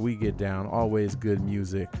know how we get down. Always good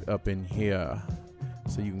music up in here.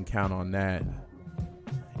 So you can count on that.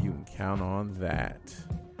 You can count on that.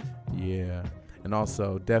 Yeah. And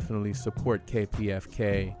also definitely support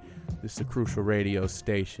KPFK. This is a crucial radio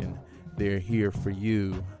station. They're here for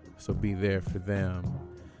you. So be there for them.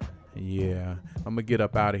 Yeah. I'm going to get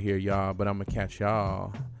up out of here, y'all. But I'm going to catch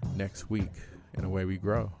y'all next week. And away we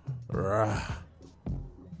grow. Rah.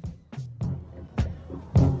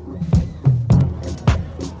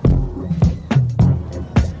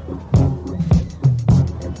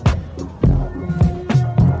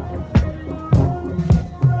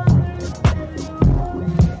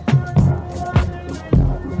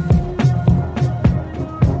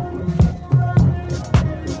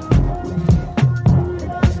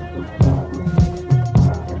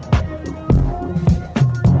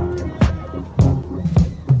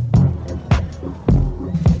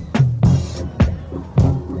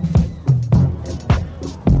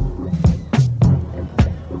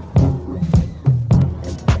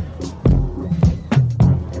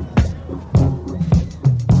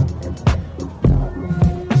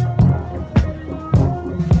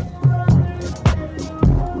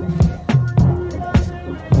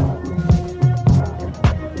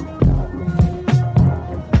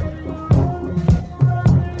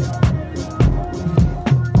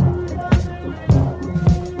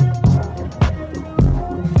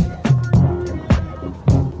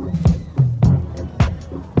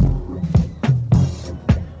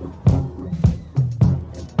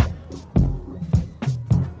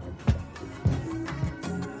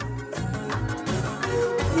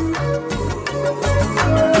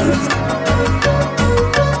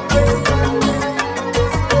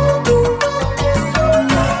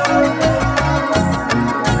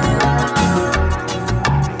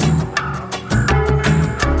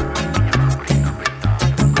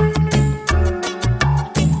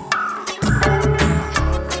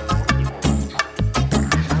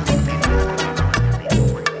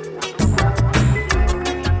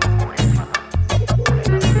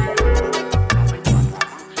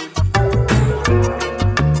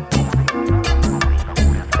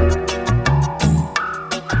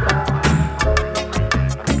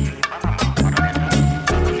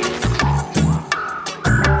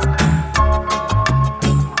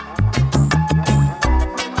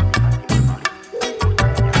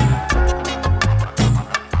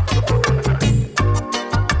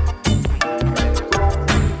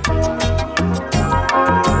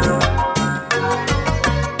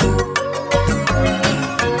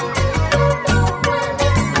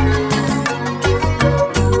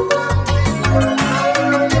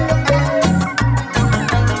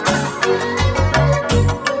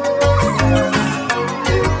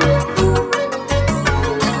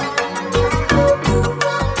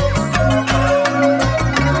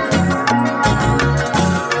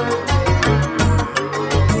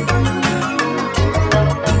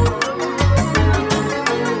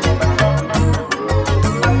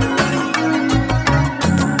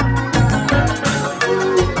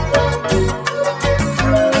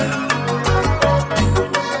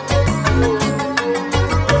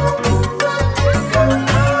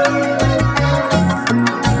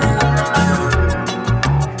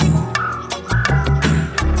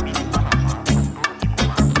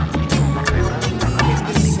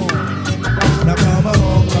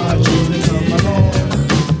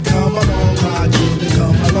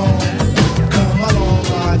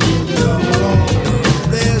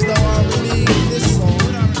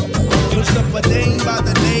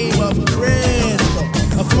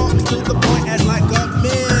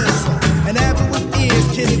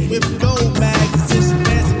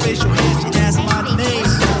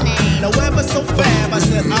 so fab, I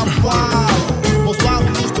said, I'm wild. Most wild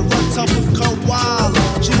used to run tough with Koala.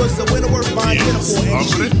 She was a widower, fine pinafore, and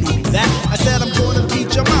she knew that. I said, I'm gonna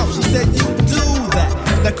beat your mouth. She said, you do that.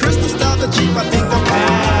 That crystal style, the Jeep, I think I'm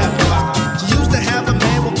half. She used to have a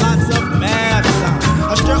man with lots of math.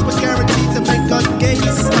 Her strut was guaranteed to make her gay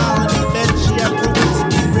smile. And he meant she had proven to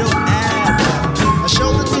be real agile. I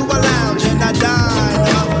showed her to a lounge and I dined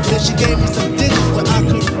her. Then she gave me some digits but I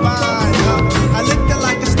couldn't find her. I licked her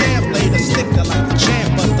like a stamp, laid a sticker like a champ.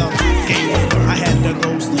 But the game over, I had to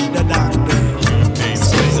go see the doctor.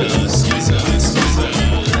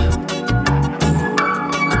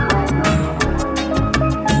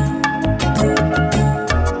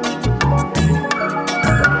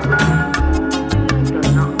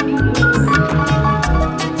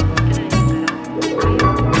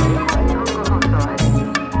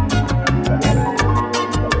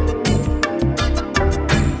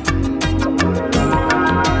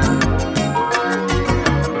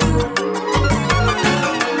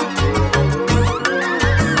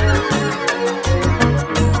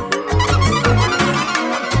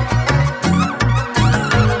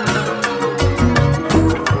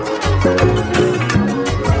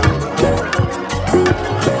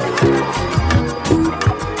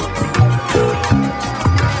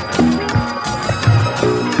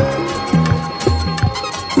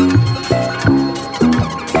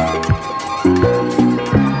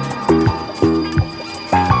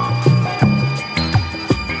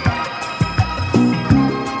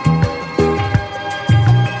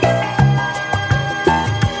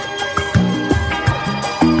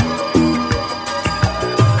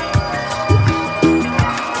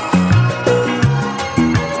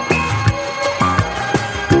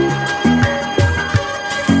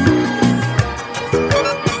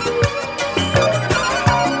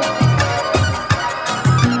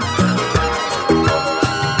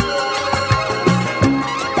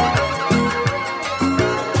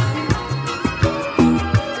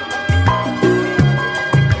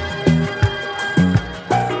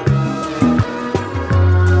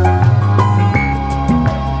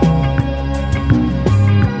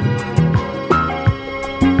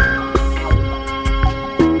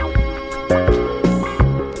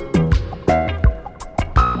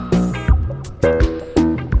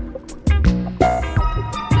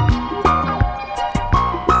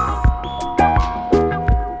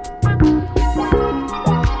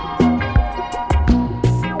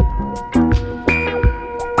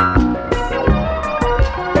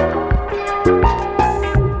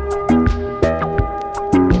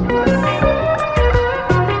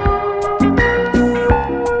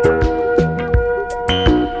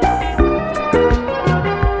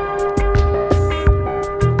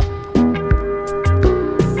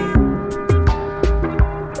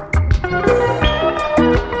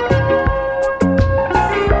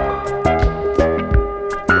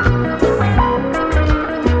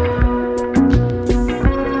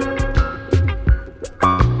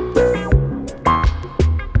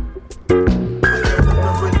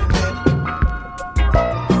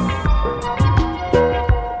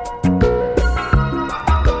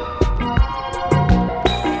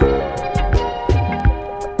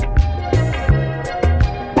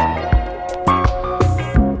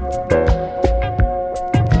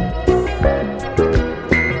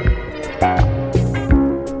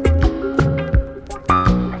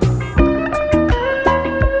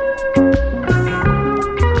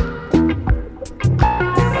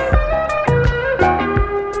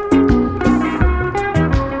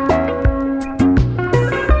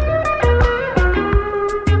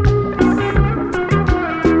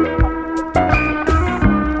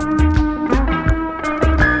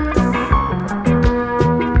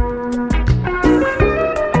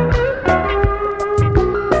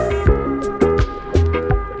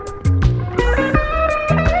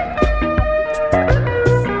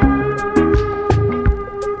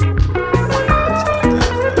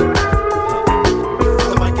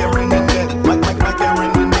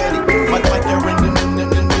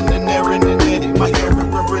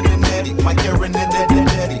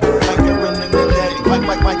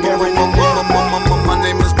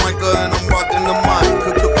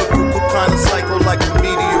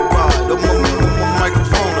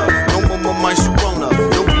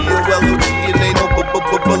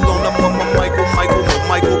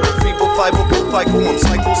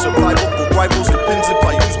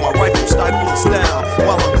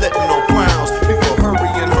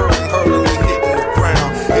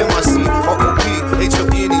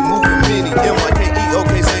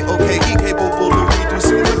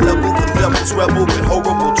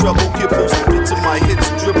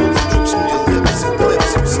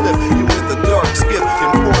 skip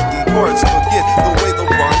important parts, forget the way the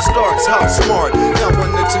rhyme starts. How smart? Now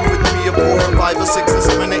 1 or 2 or 3 or 4 or 5 or 6 or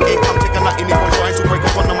 7 or 8. I'm taking out anyone trying to break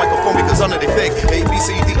up on the microphone because none of they fake. A, B,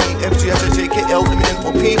 C, D, E, F, G, H, I, J, K, L, M, N,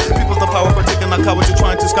 O, P. People the power for taking out cowards. You're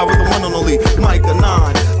trying to scour the one and only Micah 9.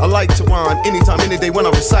 I like to rhyme anytime, any day when I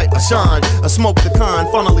recite, I shine. I smoke the kind.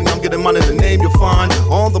 Finally, I'm getting mine in the name you'll find.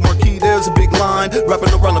 On the marquee, there's a big line. Rapping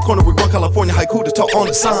around the corner, we run California haiku to talk on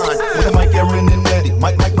the sign. With Mike, Aaron, and Eddie.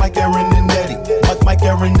 Mike, Aaron, and Eddie. Mike,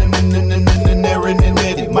 Aaron, and Aaron, and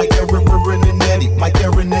Eddie. Mike, Aaron, and Eddie. Mike,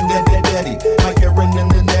 Aaron, and Eddie. Mike, Aaron,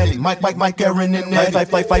 and Eddie. Mike, Aaron, and Eddie.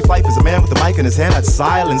 Life is a man with a mic in his hand. I'd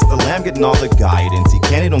silence the lamb, getting all the guidance he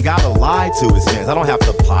can. He don't gotta lie to his fans. I don't have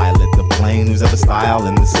to pilot the plane. Who's ever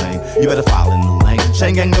styling the same? You better file in the lane.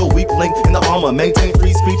 Chain gang, no weak link in the armor. Maintain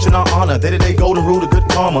free speech and our honor. Day-to-day golden rule of good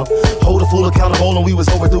karma. Hold a fool accountable and we was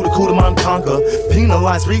overdue to coup de man conquer.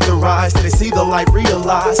 Penalize, read the rise, till they see the light,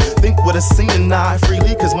 realize. Think with a seeing eye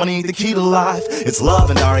freely, cause money ain't the key to life. It's love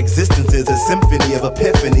and our existence is a symphony of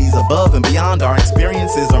epiphanies. Above and beyond our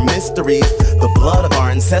experiences are mysteries. The blood of our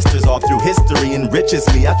ancestors all through history enriches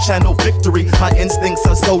me. I channel victory, my instincts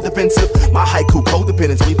are so defensive. My haiku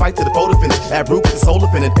codependence, we fight to the photo finish. Add root with the soul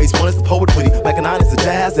dependent. Ace 1 is the poet witty, Mike 9 is the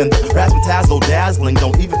jazz, and the razzmatazz dazzling.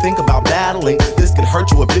 Don't even think about battling. This could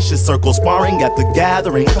hurt you, a vicious circle sparring at the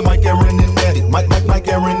gathering. Mike, Aaron, and Eddie. Mike,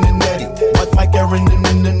 Aaron, and Eddie. Mike, Aaron,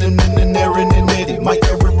 and Aaron, and Eddie. Mike,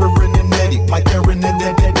 Aaron, and Eddie. Mike, Aaron, and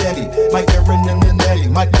Eddie. Mike, Aaron, and Eddie.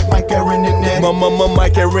 Mike, Aaron, and Eddie.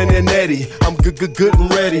 Mike, Aaron, and Eddie. I'm good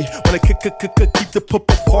and ready. Wanna keep the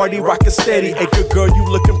party rockin' steady. Hey, good girl, you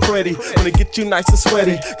looking pretty. Wanna get you nice and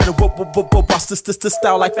sweaty. Gonna boss this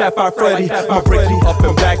style like Fat Fire Freddy. I'll break you up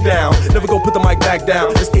and back down. Never go put the mic back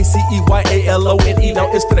down. It's ACEYALONE.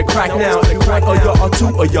 Now it's finna crack now. If you one of y'all or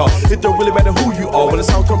 2 of y'all, it don't really matter who you are. When the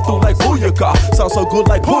sound come through like booyaka, sound so good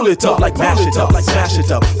like pull it up, like mash it up, like smash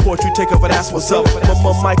it up. Poetry take over, that's what's up.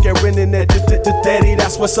 Mike Aaron and Daddy,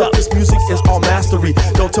 that's what's up. This music is all mastery.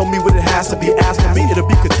 Don't tell me what it has to be. Ask me, it'll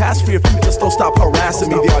be catastrophe if you just don't stop harassing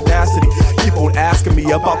me. The audacity, keep on asking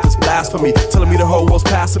me about this blasphemy, telling me the whole world's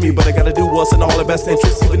passing me, but I gotta do what's in all the best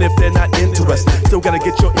interests, even if they're not interested. Still gotta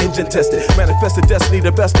get your engine tested. Manifest the destiny,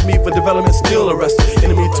 the best of me for development, still arrested.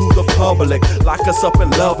 Enemy to the public, lock us up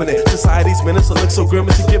and loving it. Society's minutes look so grim,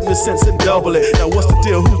 it's giving the sense and double it. Now what's the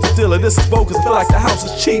deal? Who's the dealer? This is bogus. I feel like the house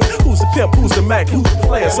is cheap. Who's the pimp? Who's the Mac? Who's the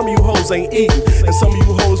player? Some of you hoes ain't eating, and some of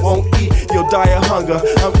you hoes won't eat. You'll die of hunger.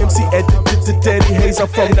 I'm MC Ed, Daddy Hayes, I'm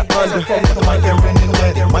from the under. Mike Aaron and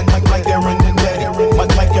Eddie. Mike Aaron and Eddie.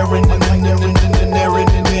 Mike Aaron and Aaron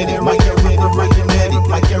and Eddie. Mike Aaron and Eddie.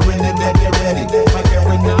 Mike Aaron and Eddie. Mike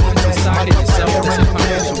Aaron and Eddie. Decided yourself with some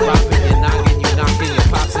commercial robbing, you're knocking, you knocking, your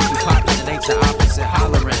pops and you popping, it ain't the opposite,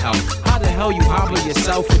 hollering help. How the hell you hobble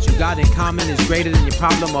yourself? What you got in common is greater than your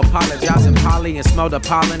problem. Apologize and poly and smell the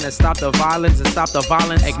pollen and stop the violence and stop the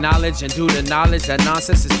violence. Acknowledge and do the knowledge that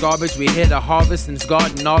nonsense is garbage. We here to harvest and it's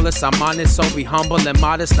garden all this. I'm honest, so be humble and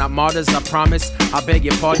modest, not martyrs, I promise. I beg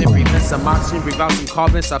your pardon, prevent some oxygen, revive some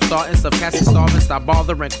carbon. Stop starting stuff, casting starving, stop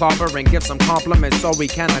bothering, clobbering, give some compliments so we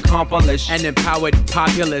can accomplish. An empowered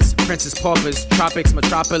populace, princes, paupers, tropics,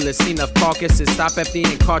 metropolis, scene of carcasses. Stop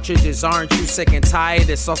emptying cartridges, aren't you sick and tired?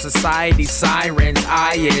 It's all society, sirens,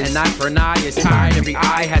 eye is. An eye for an eye is tired, every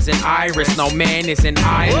eye has an iris. No man is an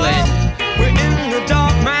island. We're in the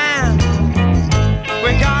dark, man.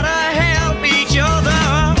 We gotta help each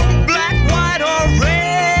other. Black, white, or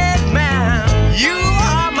red, man. You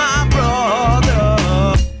are my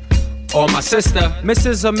brother. Or my sister.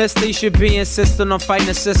 Mrs. or Mr. You should be insisting on fighting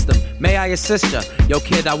the system. May I assist ya? Yo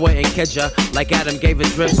kid, I wouldn't kid ya. Like Adam gave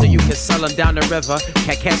his ribs so you can sell him down the river.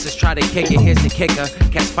 Cats just try to kick it, here's the kicker.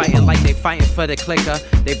 Cats fighting like they fighting for the clicker.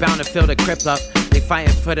 They bound to fill the crypt up. They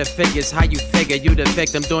fighting for the figures, how you figure you the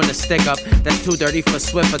victim doing the stick up. That's too dirty for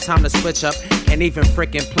Swift, for time to switch up. Can't even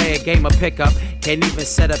frickin' play a game of pickup. Can't even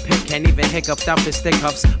set a pick, can't even hiccup without the stick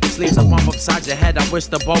ups. Which leaves a bump upside your head. I wish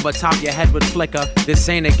the bulb atop your head would flicker. This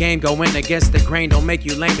ain't a game, going against the grain. Don't make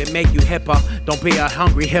you lame, it make you hipper. Don't be a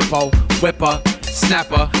hungry hippo, whipper,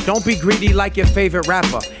 snapper. Don't be greedy like your favorite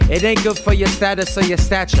rapper. It ain't good for your status or your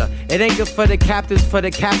stature. It ain't good for the captors, for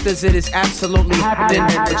the captors it is absolutely happening,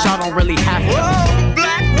 but y'all don't really have to. Whoa,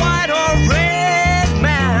 black, white, or red,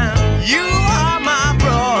 man. You are my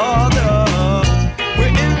brother. We're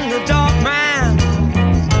in the dark, man.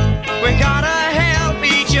 We gotta help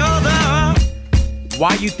each other.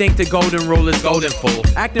 Why you think the golden rule is golden, fool?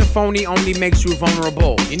 Acting phony only makes you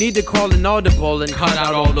vulnerable. You need to call an audible and cut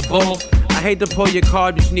out all the bull. I hate to pull your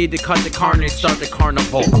card, but you need to cut the carnage and start the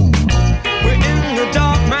carnival. We're in the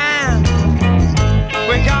dark, man.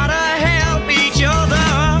 We gotta help each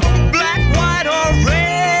other. Black, white, or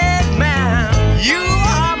red, man.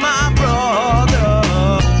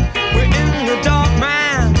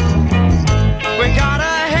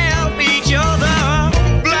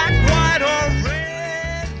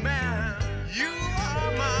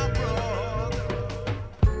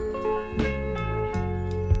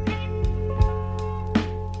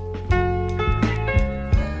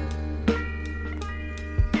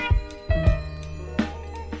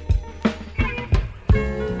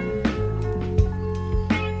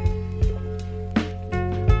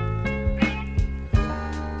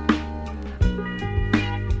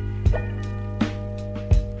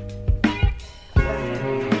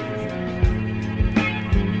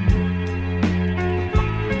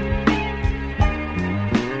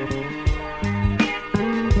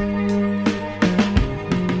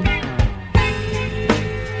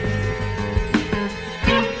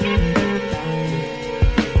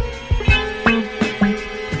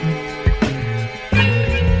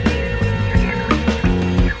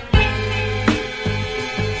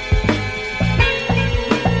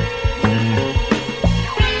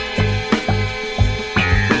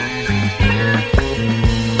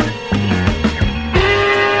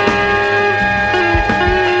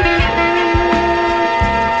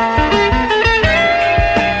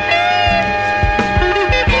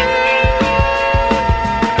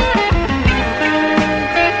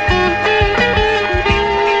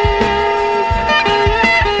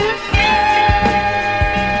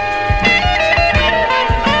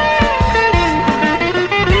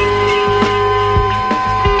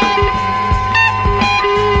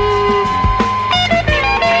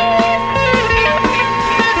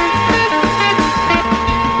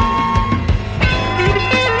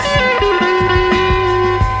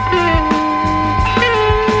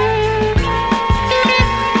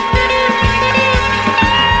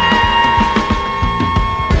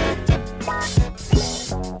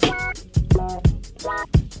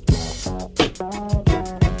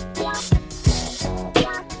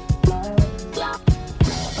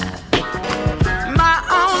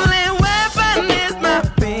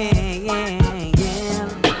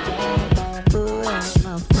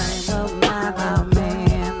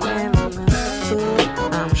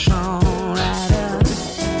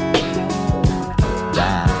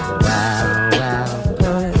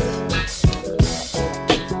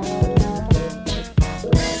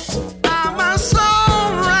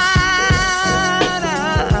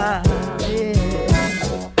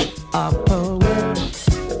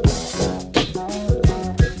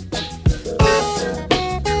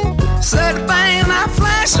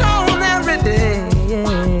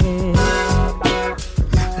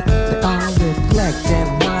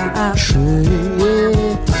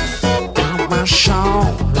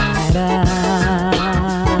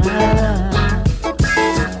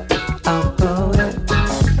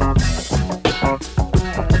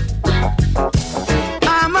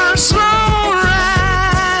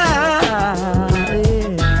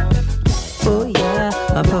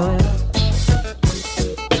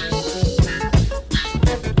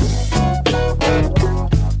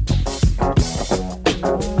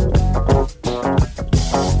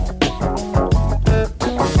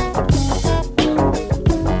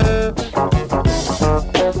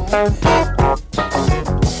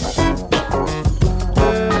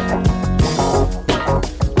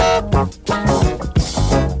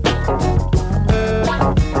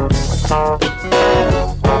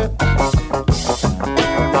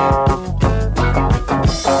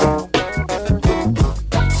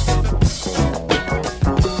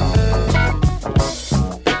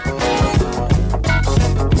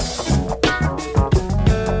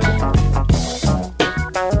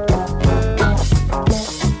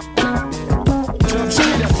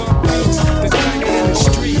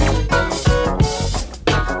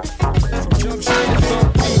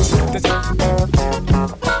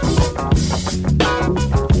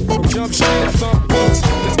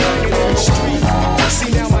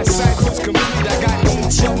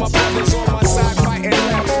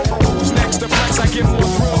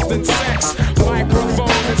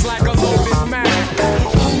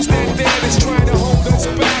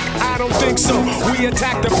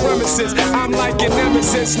 nemesis. I'm like your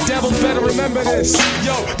nemesis. Devils better remember this.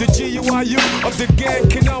 Yo, the GUIU of the gang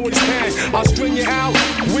can always hang. I'll string you out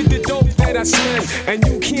with the dope that I sling, and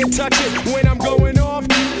you can't touch it when I'm going off.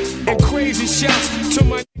 And crazy shouts to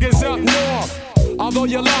my niggas up north. Although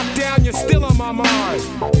you're locked down, you're still on my mind.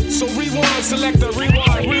 So rewind, selector,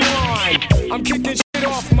 rewind. I'm kicking shit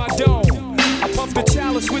off my dome. I puff the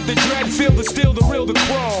chalice with the dread, feel the steel, the real, the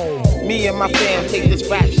chrome. Me and my fam take this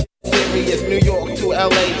rap shit serious. New York to LA,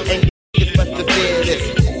 and you niggas must have fear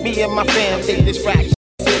this. Me and my fam take this rap shit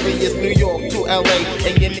serious. New York to LA,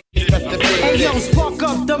 and you niggas must have fear this. Hey yo, spark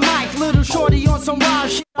up the mic, little shorty on some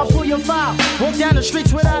wild shit. I'll pull your file. Walk down the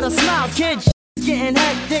streets without a smile, kid. Getting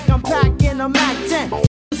hectic, I'm packing a Mac 10.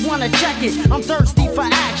 Just wanna check it, I'm thirsty for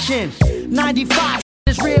action. 95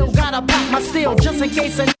 is real, gotta pack my steel just in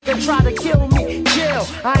case a nigga try to kill me. Chill,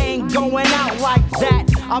 I ain't going out like that.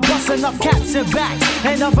 I bust enough caps and backs,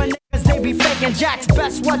 and other niggas they be faking jacks.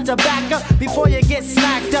 Best what to back up before you get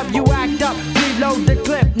smacked up. You act up, reload the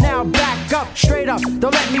clip, now back up, straight up.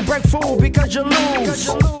 Don't let me break fool because you lose.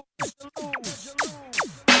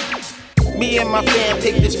 Me and my fam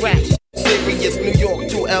take this rap serious. New York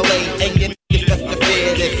to LA, and you niggas best to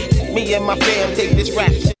fear this. Me and my fam take this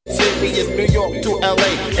rap serious. New York to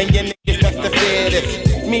LA, and you niggas best to fear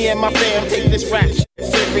this. Me and my fam take this rap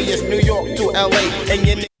serious. New York to LA, and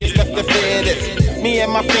you niggas best to fear this. Me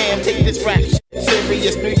and my fam take this rap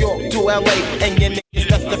serious. New York to LA, and you niggas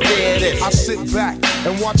best to fear this. I sit back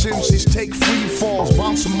and watch MCs take free falls,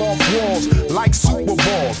 bounce them off walls like Super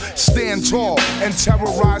Balls. Stand tall and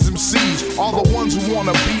terrorize MCs, all the ones who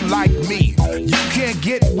wanna be like me. You can't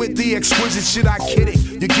get with the exquisite shit, I kid it.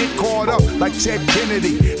 You get caught up like Ted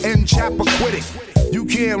Kennedy and Chappaquiddick. You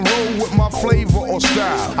can't roll with my flavor or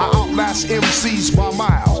style. I outlast MCs by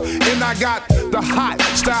miles. And I got the hot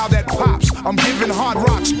style that pops. I'm giving hard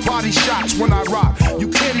rocks, body shots when I rock. You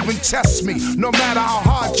can't even test me, no matter how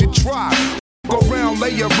hard you try. Go around,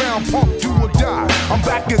 lay around, pump, do or die. I'm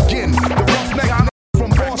back again, the roughneck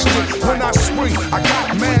from Boston. When I spring, I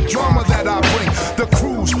got mad drama that I bring. The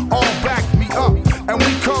crews all back me up, and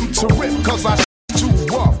we come to rip, cause I too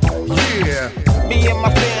rough, yeah. Me and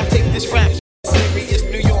my fam take this rap serious.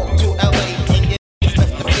 New York to LA, and you niggas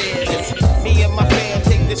best to fear this. Me and my fam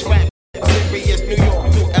take this rap serious. New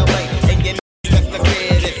York to LA, and you niggas best to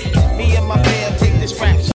fear this. Me and my fam take this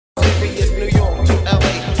rap serious. New York to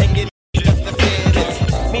LA, and you niggas best to fear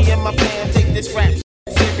this. Me and my fam take this rap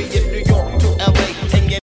serious. New York to LA,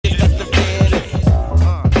 and you niggas best to fear this.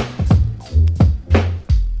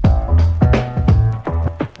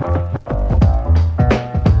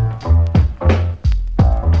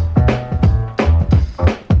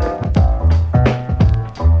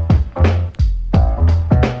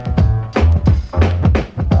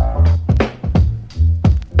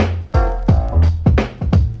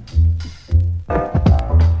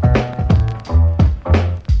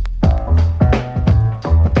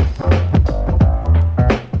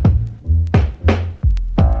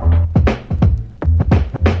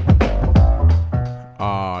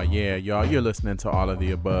 Y'all, you're listening to All of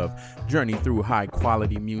the Above. Journey through high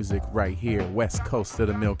quality music right here, west coast of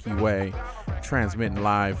the Milky Way. Transmitting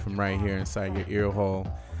live from right here inside your ear hole.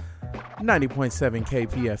 90.7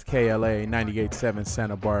 KPFK LA, 98.7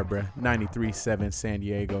 Santa Barbara, 93.7 San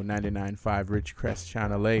Diego, 99.5 Ridgecrest,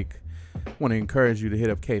 China Lake. Want to encourage you to hit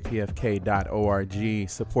up kpfk.org.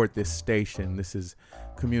 Support this station. This is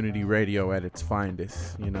community radio at its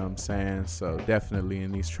finest, you know what I'm saying? So definitely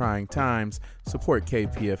in these trying times, support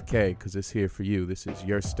KPFK because it's here for you. This is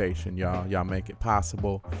your station, y'all. Y'all make it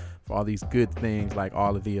possible for all these good things like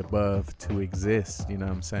All of the Above to exist, you know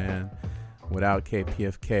what I'm saying? Without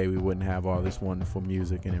KPFK, we wouldn't have all this wonderful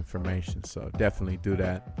music and information. So definitely do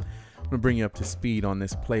that. I'm going to bring you up to speed on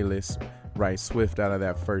this playlist right swift out of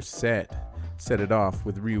that first set. Set it off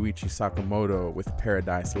with Ryuichi Sakamoto with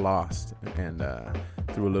Paradise Lost, and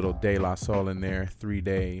threw a little De La Soul in there,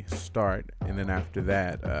 3-day start, and then after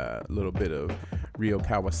that, a little bit of Ryo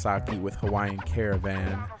Kawasaki with Hawaiian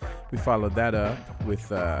Caravan. We followed that up with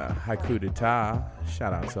Haiku d'Etat.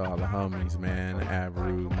 Shout out to all the homies, man,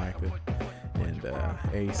 Avru, Micah, and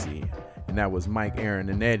AC. And that was Mike, Aaron,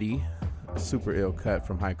 and Eddie, super ill cut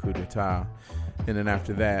from Haiku d'Etat. And then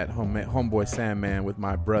after that, Homeboy Sandman with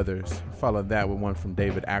My Brothers. Followed that with one from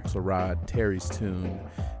David Axelrod, Terry's Tune.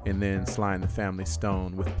 And then Sly and the Family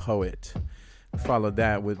Stone with Poet. Followed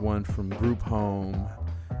that with one from Group Home,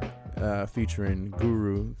 featuring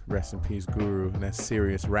Guru, rest in peace Guru. And that's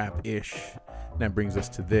serious rap-ish. And that brings us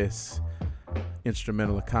to this,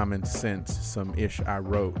 instrumental of Common Sense, some ish I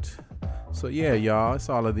wrote. So yeah, y'all, it's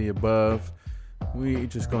all of the above. We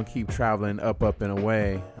just gonna keep traveling up and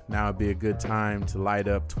away. now would be a good time to light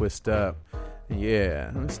up, twist up. And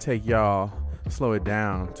yeah, let's take y'all, slow it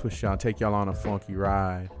down, twist y'all, take y'all on a funky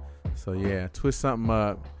ride. So yeah, twist something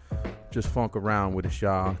up, just funk around with us,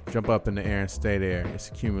 y'all. Jump up in the air and stay there. It's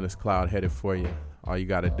a cumulus cloud headed for you. All you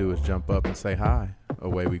gotta do is jump up and say hi.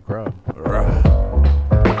 Away we grow.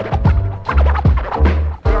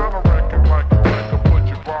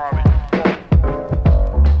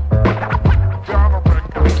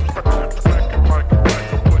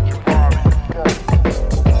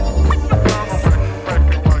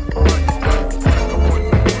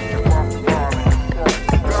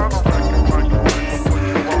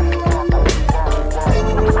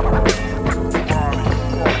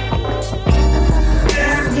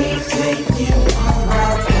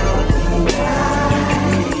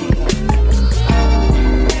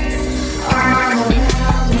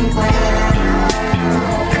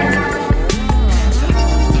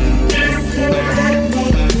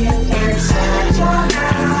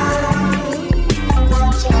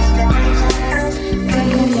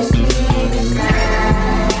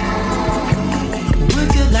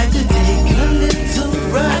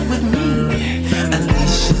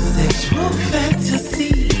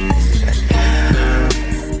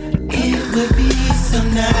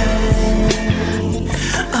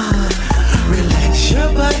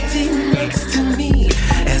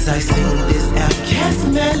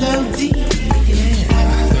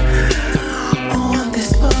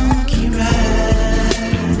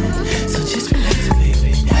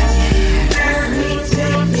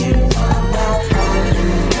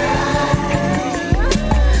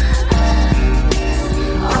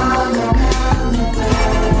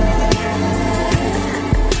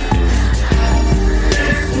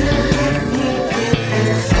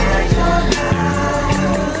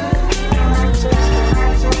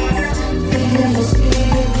 Feel the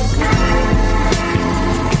spirit.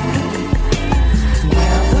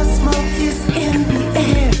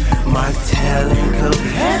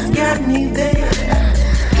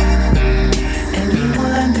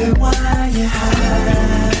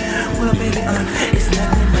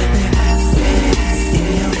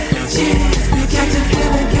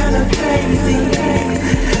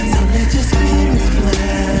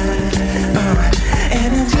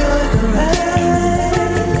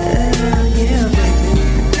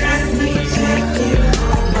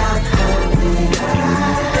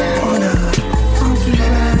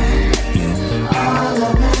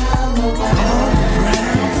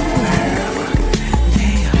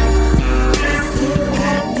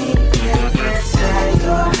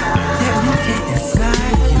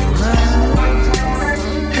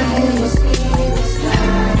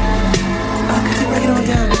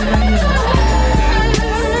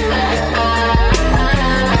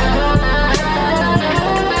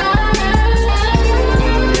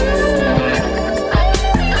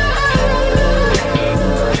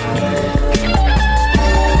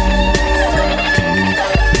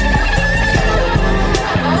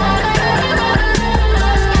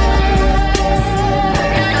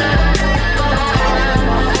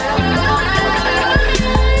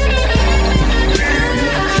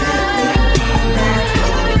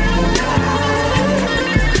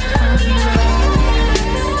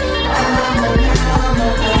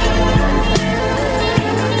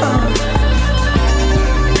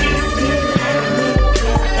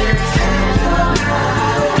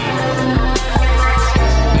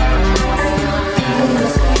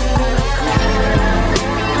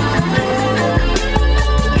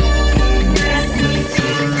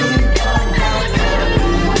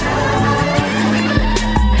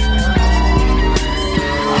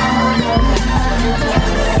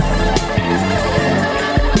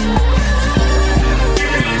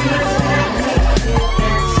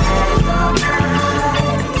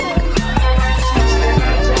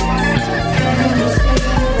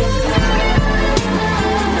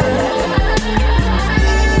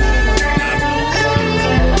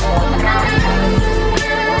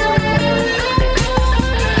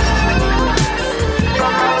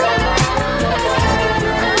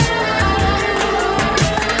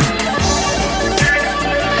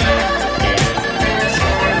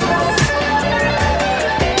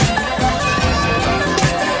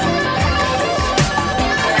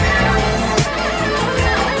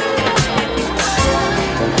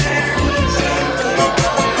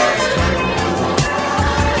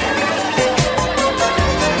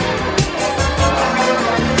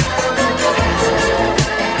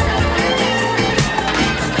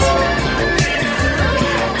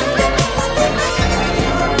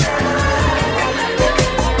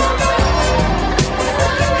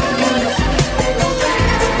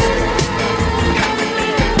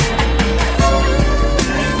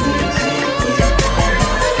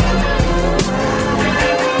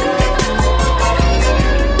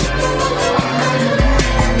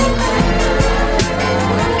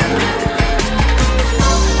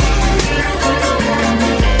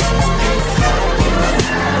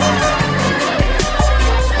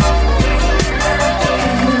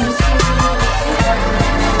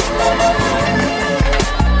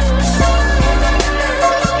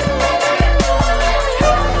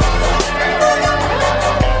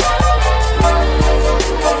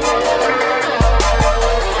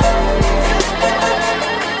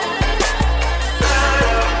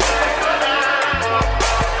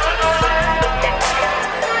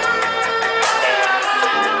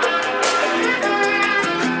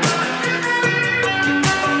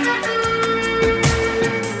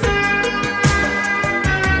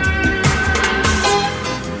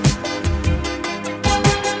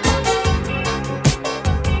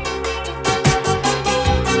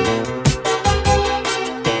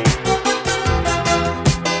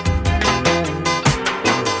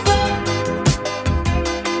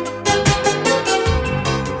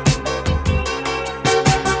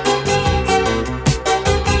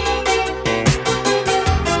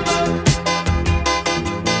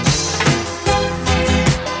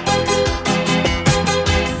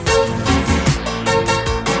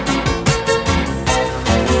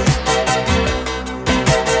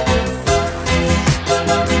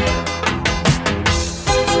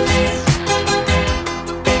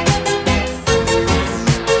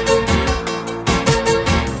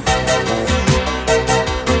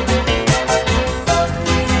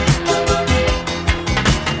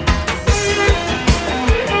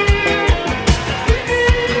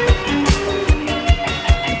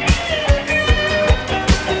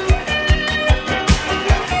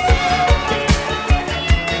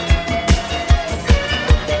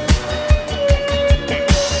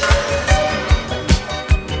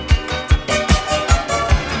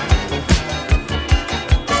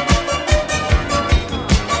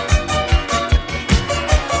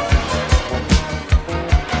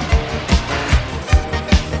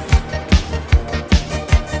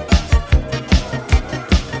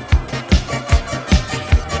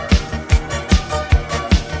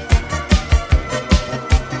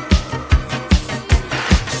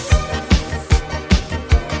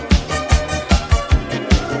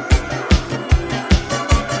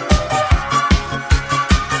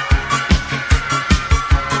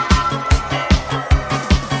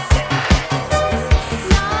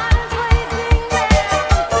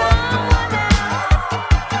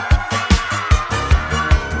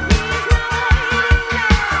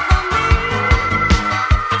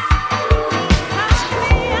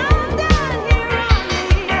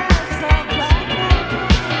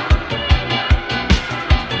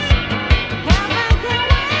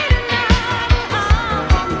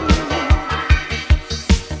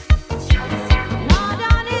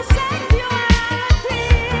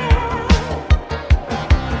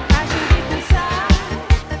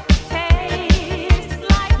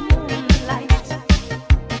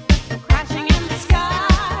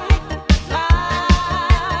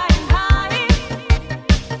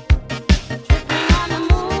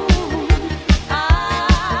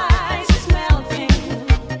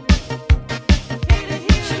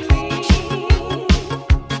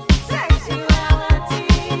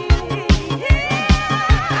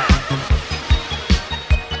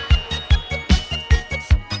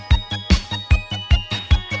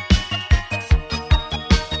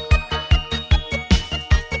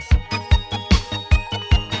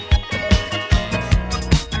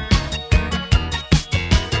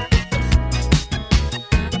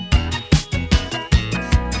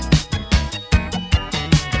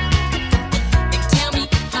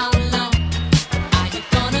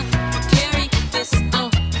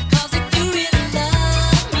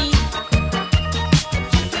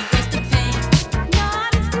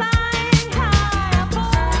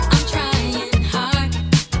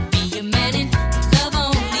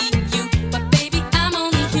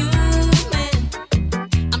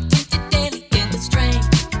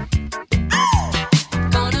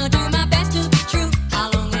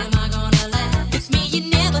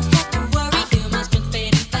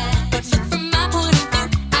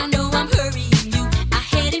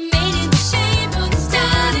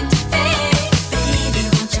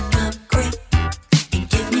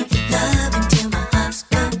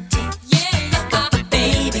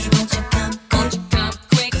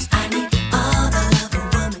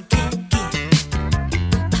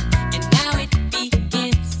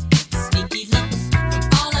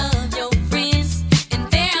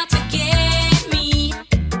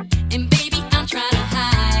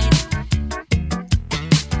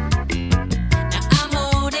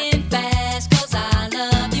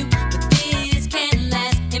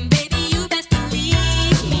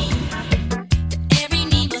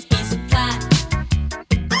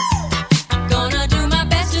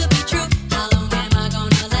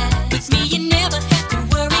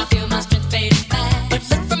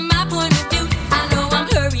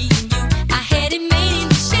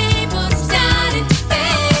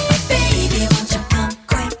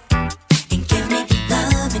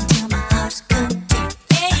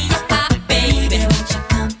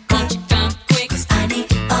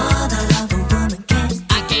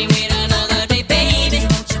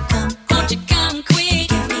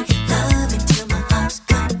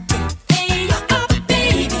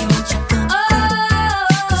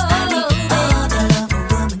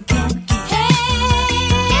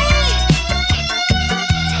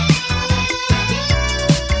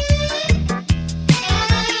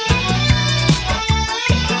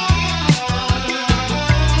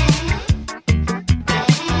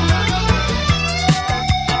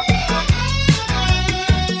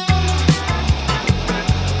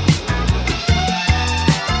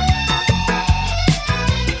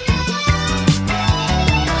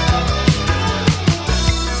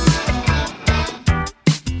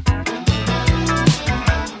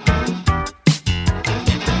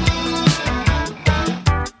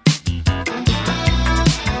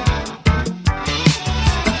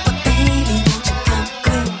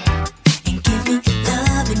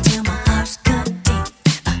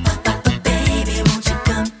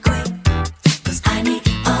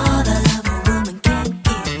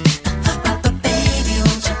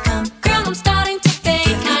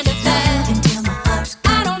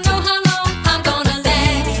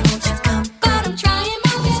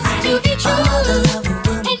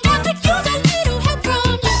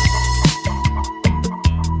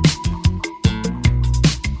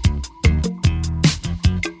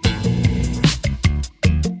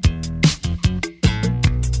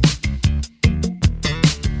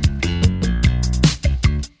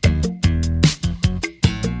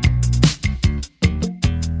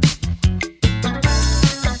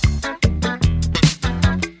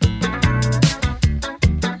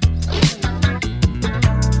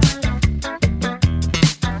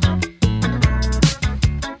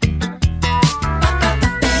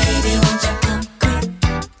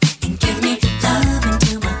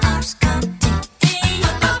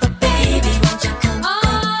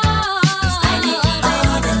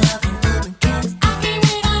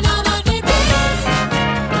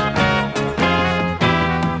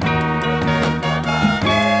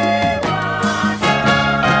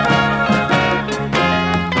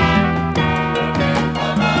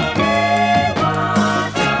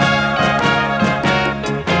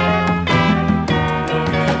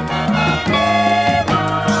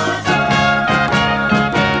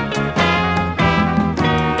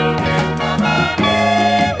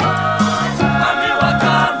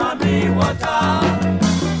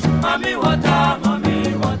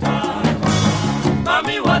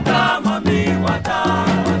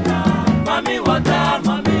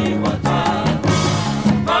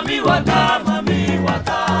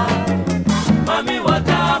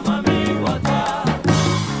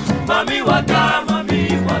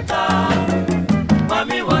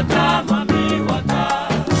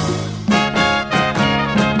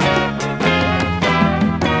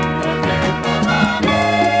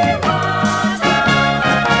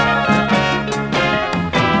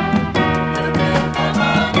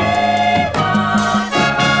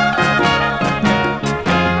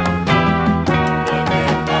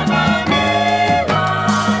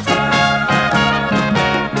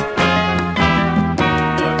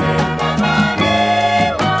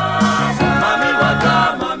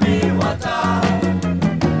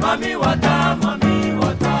 mami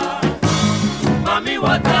water. Mami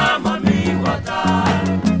water, mami water.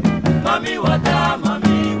 Mami water,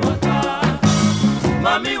 mami water.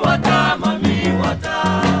 Mami water, mami water.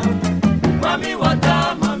 Mami water,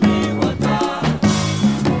 mami water.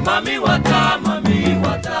 Mami water, mami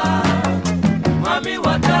water. Mami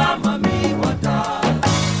water, mami water.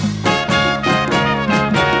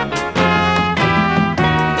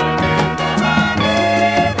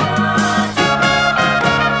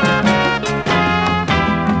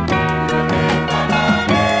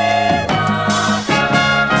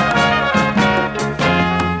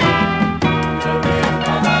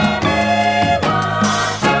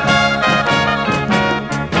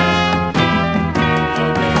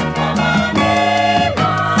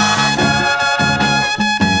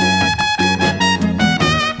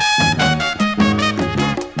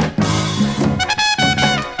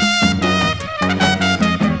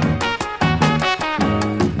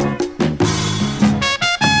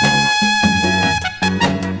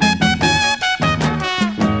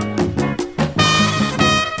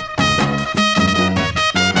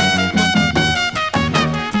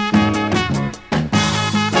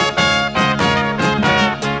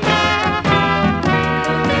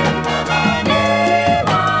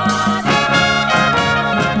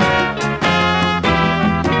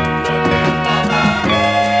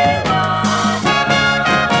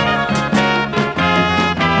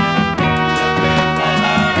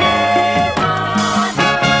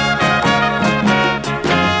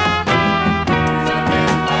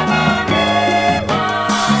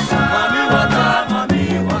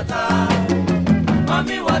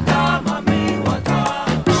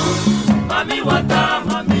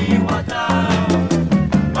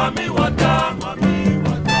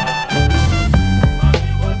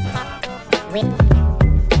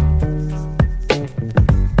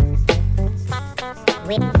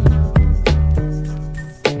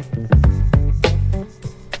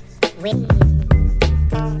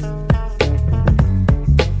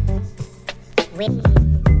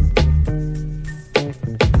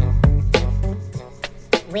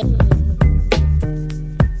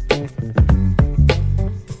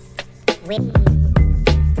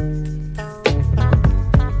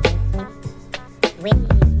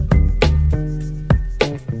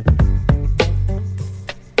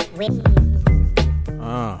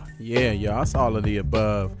 It's all of the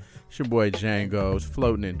above. It's your boy Django's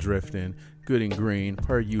floating and drifting, good and green,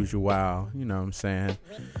 per usual. You know what I'm saying?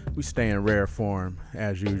 We stay in rare form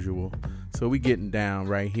as usual. So we getting down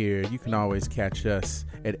right here. You can always catch us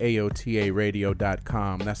at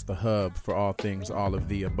AOTARadio.com. That's the hub for all things all of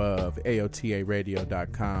the above.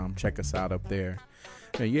 AOTARadio.com. Check us out up there.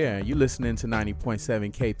 And yeah, you listening to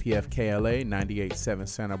 90.7 KPFK LA, 98.7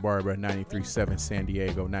 Santa Barbara, 93.7 San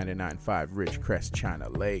Diego, 99.5 Ridgecrest, China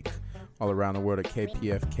Lake. All around the world at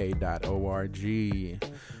kpfk.org.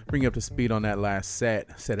 Bring you up to speed on that last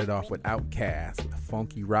set. Set it off with Outkast with a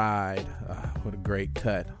funky ride. What a great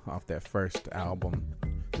cut off that first album.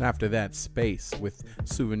 And after that, Space with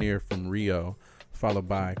Souvenir from Rio, followed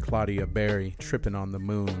by Claudia Berry, Tripping on the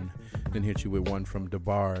Moon. Then hit you with one from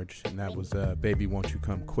DeBarge, and that was Baby Won't You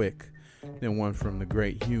Come Quick. Then one from the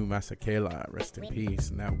great Hugh Masekela, rest in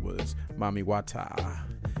peace, and that was Mami Wata.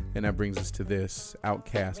 And that brings us to this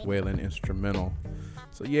Outkast Wailing instrumental.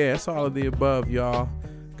 So yeah, it's all of the above, y'all.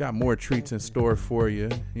 Got more treats in store for you,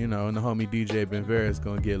 you know, and the homie DJ Benvera is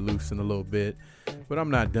going to get loose in a little bit. But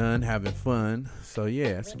I'm not done having fun. So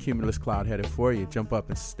yeah, it's a Cumulus Cloud headed for you. Jump up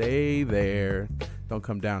and stay there. Don't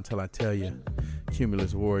come down till I tell you.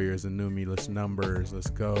 Cumulus Warriors and Numulus Numbers. Let's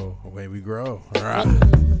go. Away we grow. All right.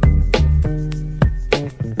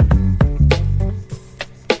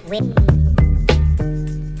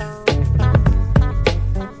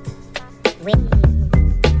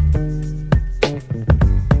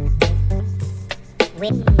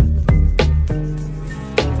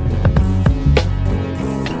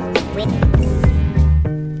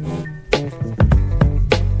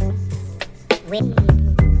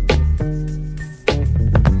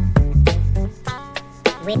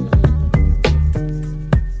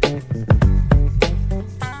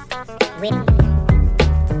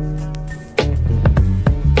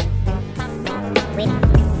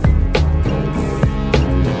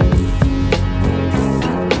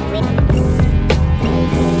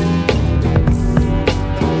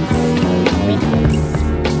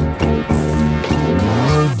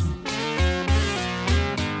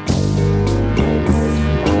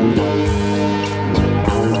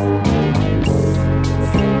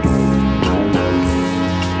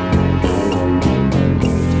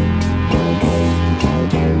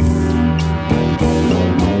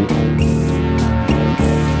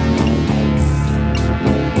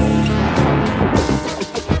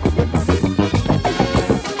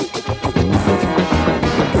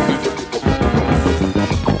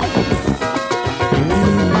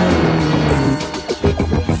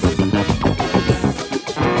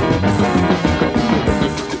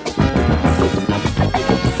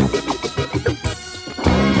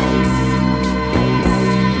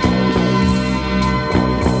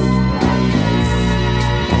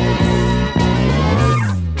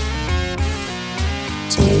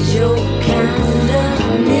 your kind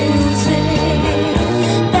of music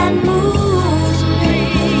that moves me,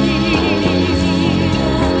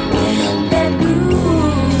 that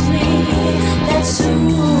grooves me, that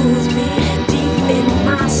soothes me deep in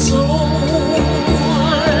my soul.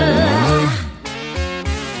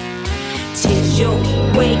 'Tis your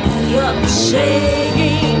way of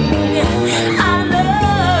saying I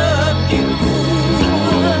love you.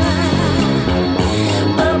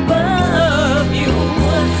 Above you,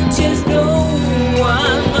 'tis no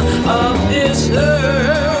one of this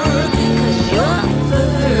earth, 'cause you're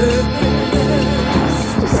first.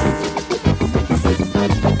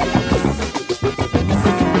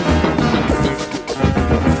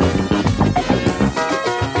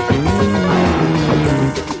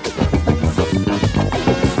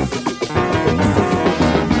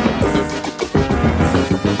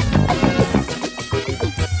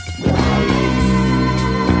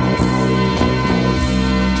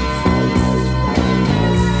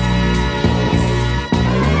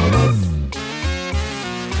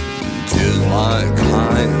 Tis my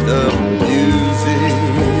kind of music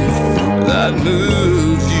that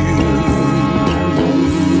moves you,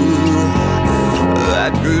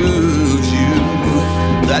 that grooves you,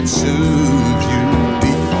 that soothes you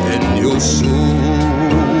deep in your soul.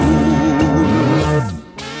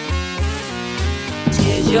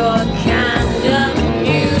 'Tis your kind of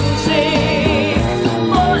music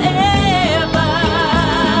forever.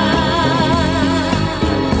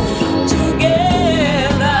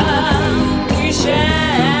 Together we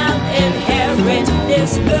shall inherit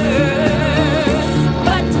this earth,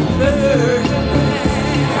 but first.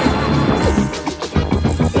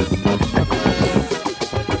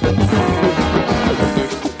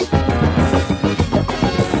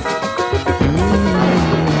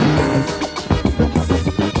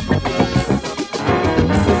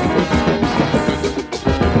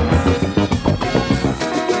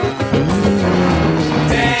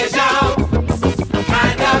 There's your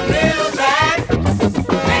kind of music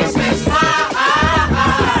makes me smile.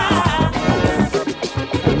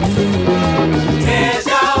 There's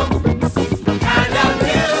your kind of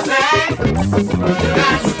music you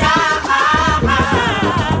got style.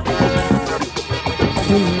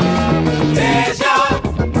 There's your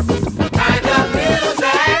kind of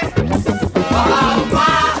music for all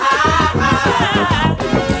mine.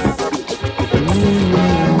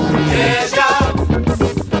 There's your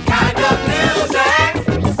kind of music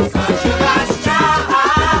 'cause you got style.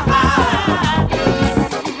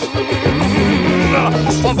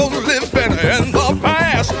 Some folks live better in the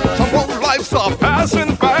past. Some folks' lives are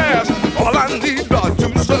passing fast. All I need to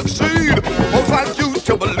succeed, folks like you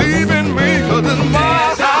to believe in me, 'cause it's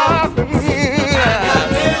my time.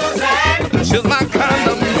 It's my kind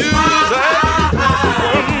of music.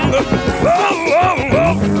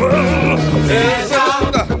 There's your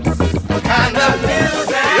kind of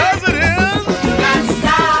music. Yes, it is. You got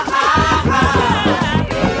style.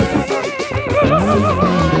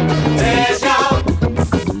 There's your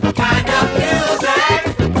kind of music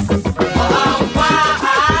for all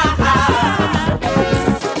mine.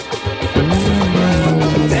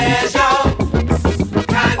 There's your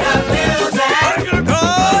kind of music you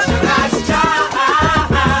got style.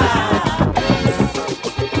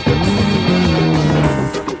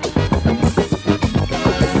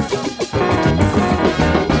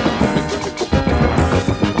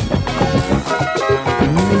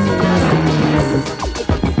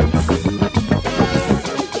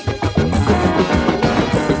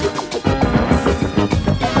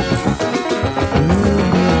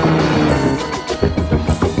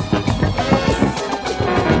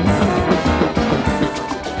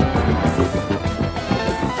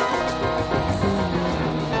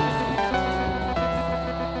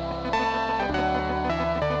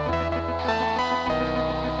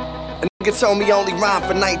 Nigga told me only rhyme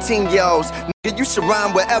for 19-year-olds. Nigga, you should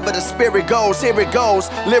rhyme wherever the spirit goes. Here it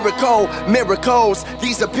goes, lyrical miracles.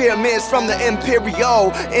 These are pyramids from the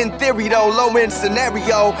Imperial. In theory though, low-end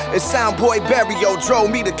scenario. And Soundboy Barrio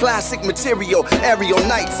drove me to classic material. Aerial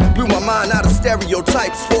nights blew my mind out of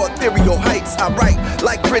stereotypes. For ethereal heights, I write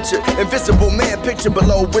like Richard. Invisible man picture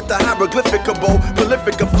below with the hieroglyphicable,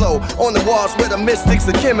 prolific flow. On the walls where the mystics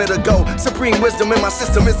are Kimmy to go. Supreme wisdom in my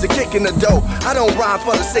system is the kick in the dough. I don't rhyme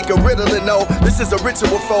for the sake of riddling, no. This is a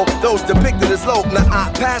ritual for those depicted is low. Now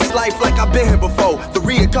I pass life like I've been here before. The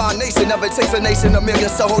reincarnation never takes a nation, a million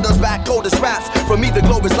to hold us back. Coldest raps, for me the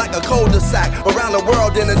globe is like a cul-de-sac. Around the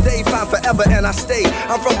world in a day, find forever and I stay.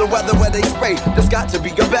 I'm from the weather where they spray. There's got to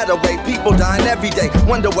be a better way. People dying every day.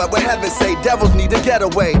 Wonder what would heaven say. Devils need to get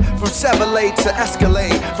away. From Chevrolet to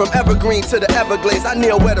Escalade, from Evergreen to the Everglades. I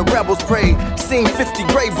kneel where the rebels pray. Seen 50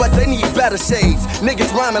 gray, but they need better shades.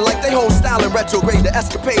 Niggas rhyming like they whole style in retrograde. The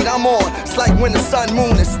escapade I'm on, it's like when the sun,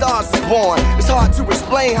 moon, and stars is born. It's hard to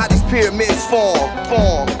explain how these pyramids form.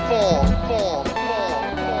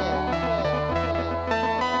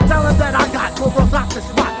 Tell them that I got corals off the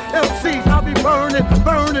spot. MCs, I'll be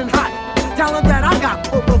burning hot. Tell them that I got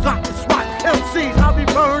corals off the spot. MCs, I'll be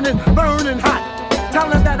burning hot. Tell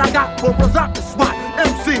them that I got corals off the spot.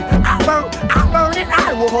 MC, I burn it,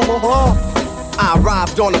 I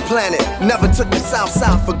arrived on the planet, never took the south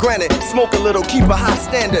side for granted. Smoke a little, keep a high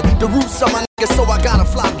standard. The roots of my niggas, so I gotta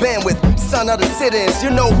fly bandwidth. Son of the sit-ins, you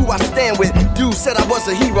know who I stand with. Dude said I was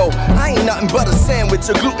a hero, I ain't nothing but a sandwich.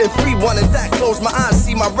 A gluten-free one and that, close my eyes,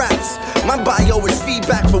 see my raps. My bio is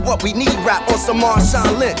feedback for what we need, rap on some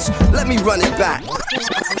Marshawn Lynch. Let me run it back.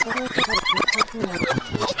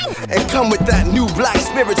 And come with that new black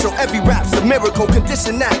spiritual. Every rap's a miracle,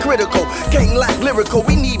 condition that critical. Can't lack lyrical,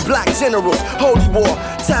 we need black generals. Holy war,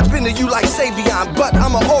 tap into you like Savion. But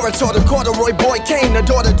I'm an orator, the corduroy boy came. The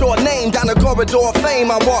door-to-door name, down the corridor of fame.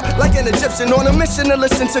 I walk like an Egyptian on a mission to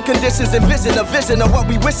listen to conditions and vision. A vision of what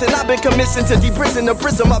we wishing. I've been commissioned to deprison the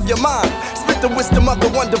prism of your mind. Spit the wisdom of the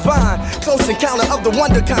one divine. Close encounter of the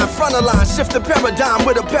wonder kind. Front of line, shift the paradigm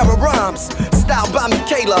with a pair of rhymes. Style by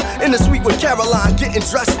Michaela, in the suite with Caroline. Getting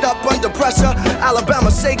dressed up under pressure.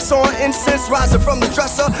 Alabama shakes on incense, rising from the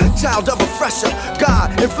dresser. Child of a fresher.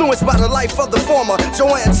 God, influenced by the life of the former.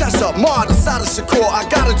 Joanne Tessa, Mar, the side of Shakur. I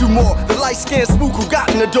gotta do more. The light-skinned spook who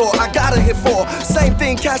got in the door. I gotta hit for. Same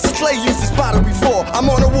thing Cassius Clay uses pottery for. I'm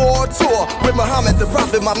on a war tour with Muhammad the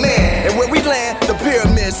Prophet, my man. And when we land, the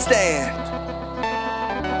pyramids stand.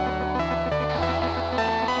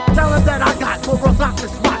 Tell them that I got corals off the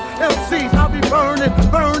spot. MCs, I'll be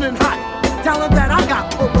burning hot. Tell them that I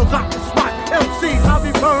got corals off the spot. MCs, I'll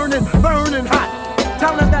be burning hot.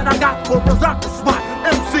 Tell them that I got corals off the spot.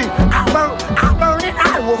 MC, I burn it,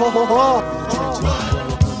 I will.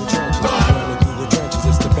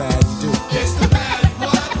 It's the bad you do. It's the bad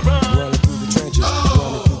what? Running through the trenches.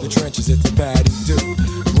 Running through the trenches. It's the bad you do.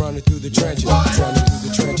 Running through the trenches. Running through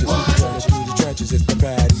the trenches. Running through the trenches. It's the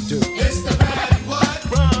bad you do. It's the bad what?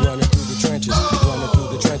 Running through the trenches. Running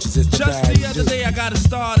through the trenches. It's the just bad the other day I got a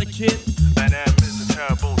starter kit. An M is a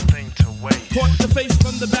terrible thing to waste. Caught the face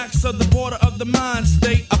from the backs of the border of the mind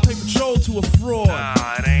state. I pay patrol to a fraud.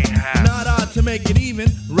 Nah, it ain't happening. Not odd to make it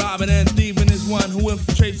even. Robbing and thieving is one who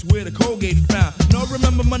infiltrates where the Colgate found. No,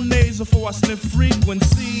 remember Mondays before I sniff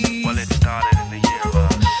frequencies. Well, it started in the year of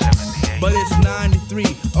 78. But it's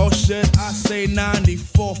 93. Oh, should I say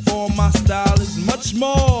 94? For my style is much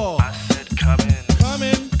more. I said, come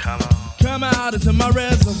in. Come on. Come out into my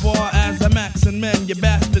reservoir as a max and men. Your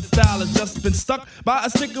bastard style has just been stuck by a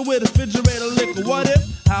sticker with refrigerator liquor. What if?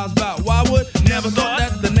 How's about why would? Never thought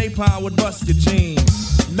that the napalm would bust your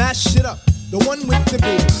jeans. Mash it up, the one with the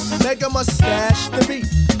beat. Mega mustache, the beat.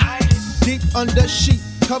 Deep under sheet,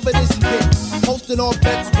 covered his hip. Hosting all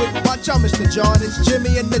bets with, watch out Mr. John, it's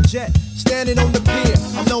Jimmy and the Jet. Standing on the pier,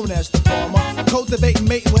 I'm known as the farmer. Cultivating,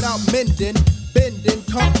 mating without mending. Bending,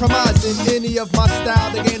 compromising any of my style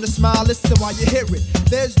to gain a smile. Listen while you hear it.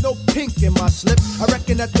 There's no pink in my slip. I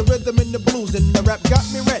reckon that the rhythm and the blues and the rap got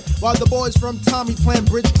me red. While the boys from Tommy playing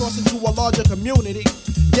bridge cross into a larger community.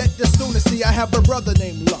 Yet the sooner see I have a brother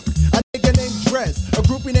named Luck, a nigga named Drez, a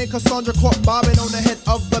groupie named Cassandra caught bobbing on the head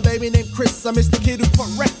of a baby named Chris. I miss the kid who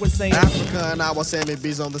correct when saying Africa, and I was Sammy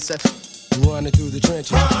B's on the set. Running through the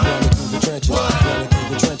trenches, running through the trenches, running through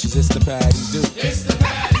the trenches, it's the patty do. It's the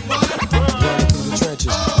patty what? Running through the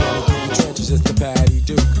trenches, running through the trenches, it's the patty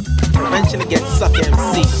do. Prevention against suck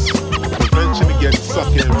MC. Prevention against suck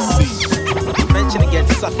MC. Prevention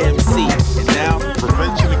against suck MC. And now,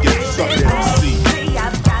 prevention against suck MC.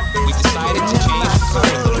 We decided to change the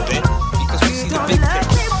story a little bit because we see the big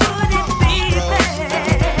picture.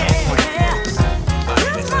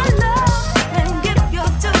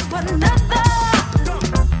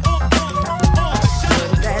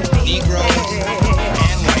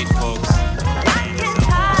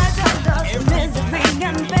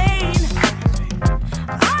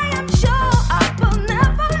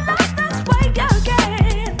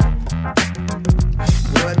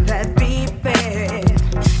 Would that be fair?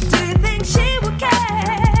 Do you think she would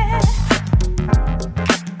care?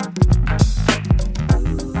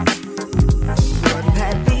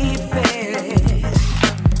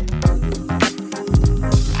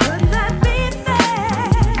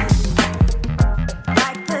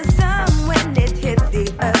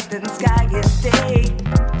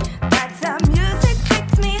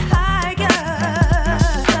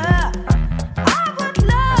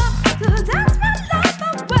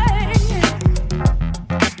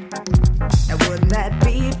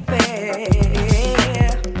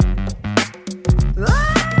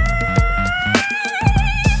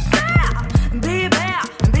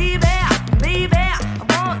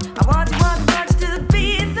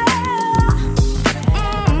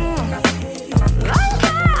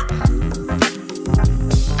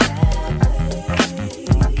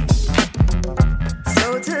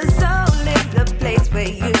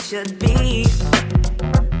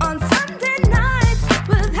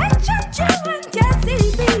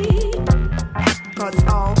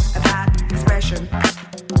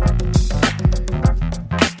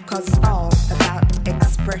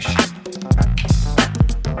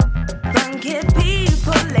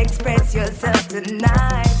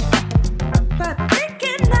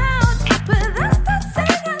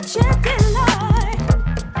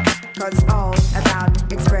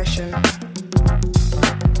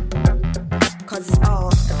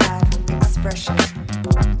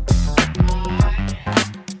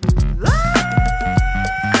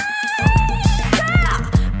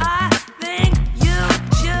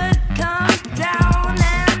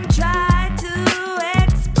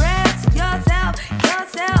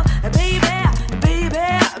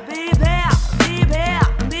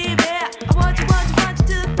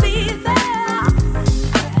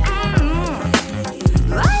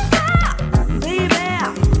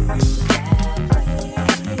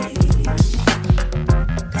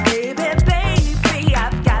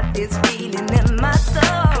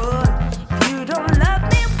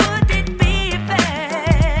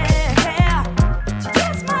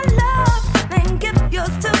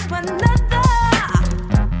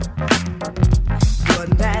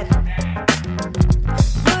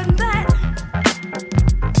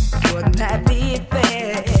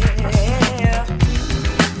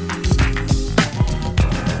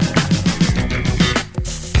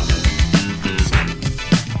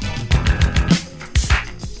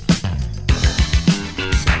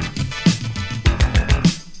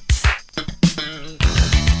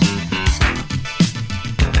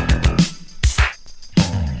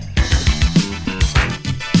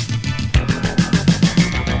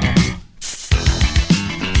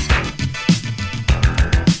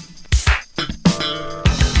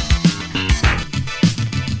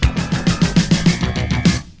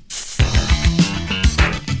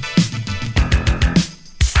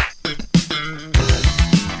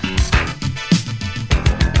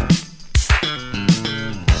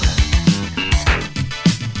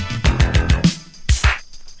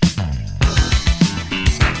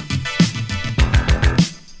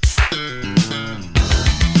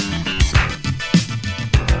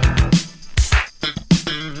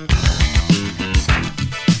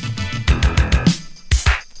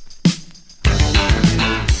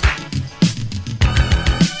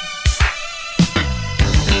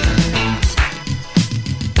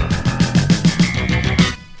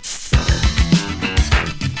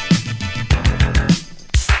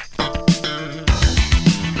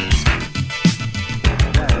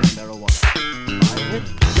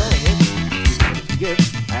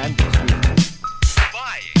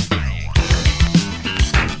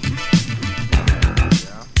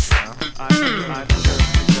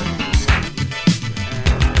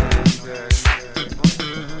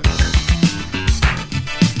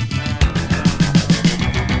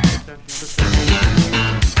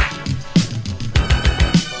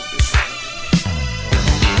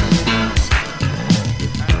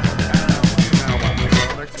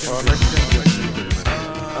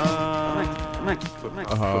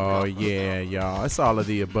 y'all. It's all of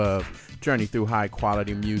the above. Journey through high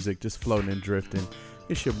quality music, just floating and drifting.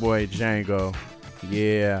 It's your boy Django.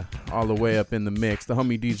 Yeah, all the way up in the mix. The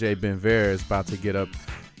homie DJ Ben Vera is about to get up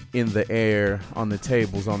in the air on the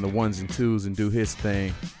tables on the ones and twos and do his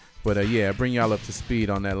thing. But yeah, bring y'all up to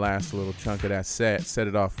speed on that last little chunk of that set. Set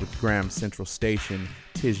it off with Graham Central Station,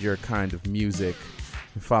 'Tis Your Kind of Music.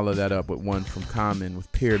 And follow that up with one from Common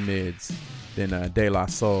with Pyramids. Then De La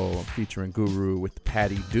Soul featuring Guru with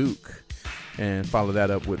Patty Duke. And follow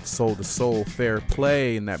that up with Soul to Soul Fair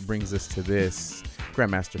Play. And that brings us to this.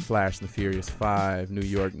 Grandmaster Flash and the Furious 5, New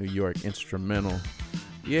York instrumental.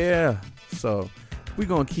 Yeah, so we're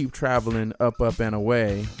going to keep traveling up, and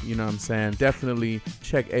away. You know what I'm saying? Definitely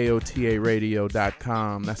check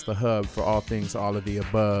AOTARadio.com. That's the hub for all things all of the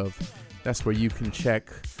above. That's where you can check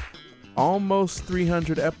almost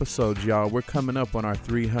 300 episodes, y'all. We're coming up on our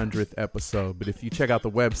 300th episode. But if you check out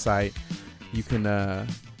the website, you can...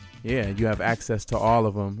 you have access to all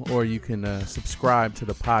of them, or you can subscribe to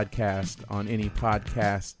the podcast on any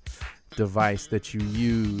podcast device that you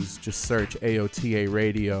use. Just search AOTA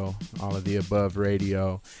Radio, all of the above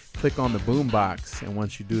radio. Click on the boombox, and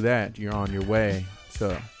once you do that, you're on your way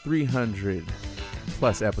to 300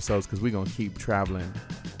 plus episodes, because we're going to keep traveling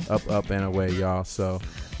up, and away, y'all. So,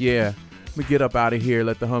 yeah, let me get up out of here.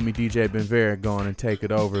 Let the homie DJ Ben Vera go on and take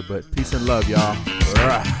it over. But peace and love, y'all.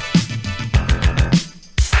 Rah.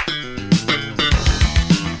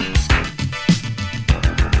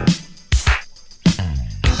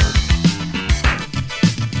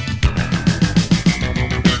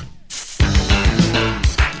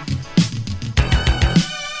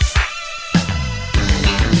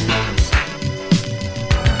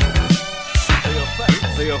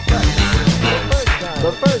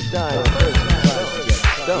 The first time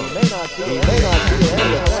stoned may not feel any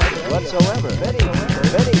effect whatsoever. Many people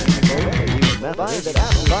find that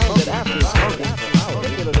after smoking for hours,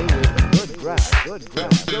 particularly with good grass,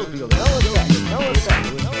 still feel no effect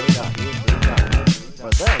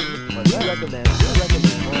For them, we recommend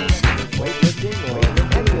weightlifting or any of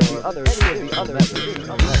the other methods.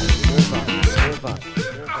 You're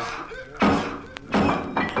fine.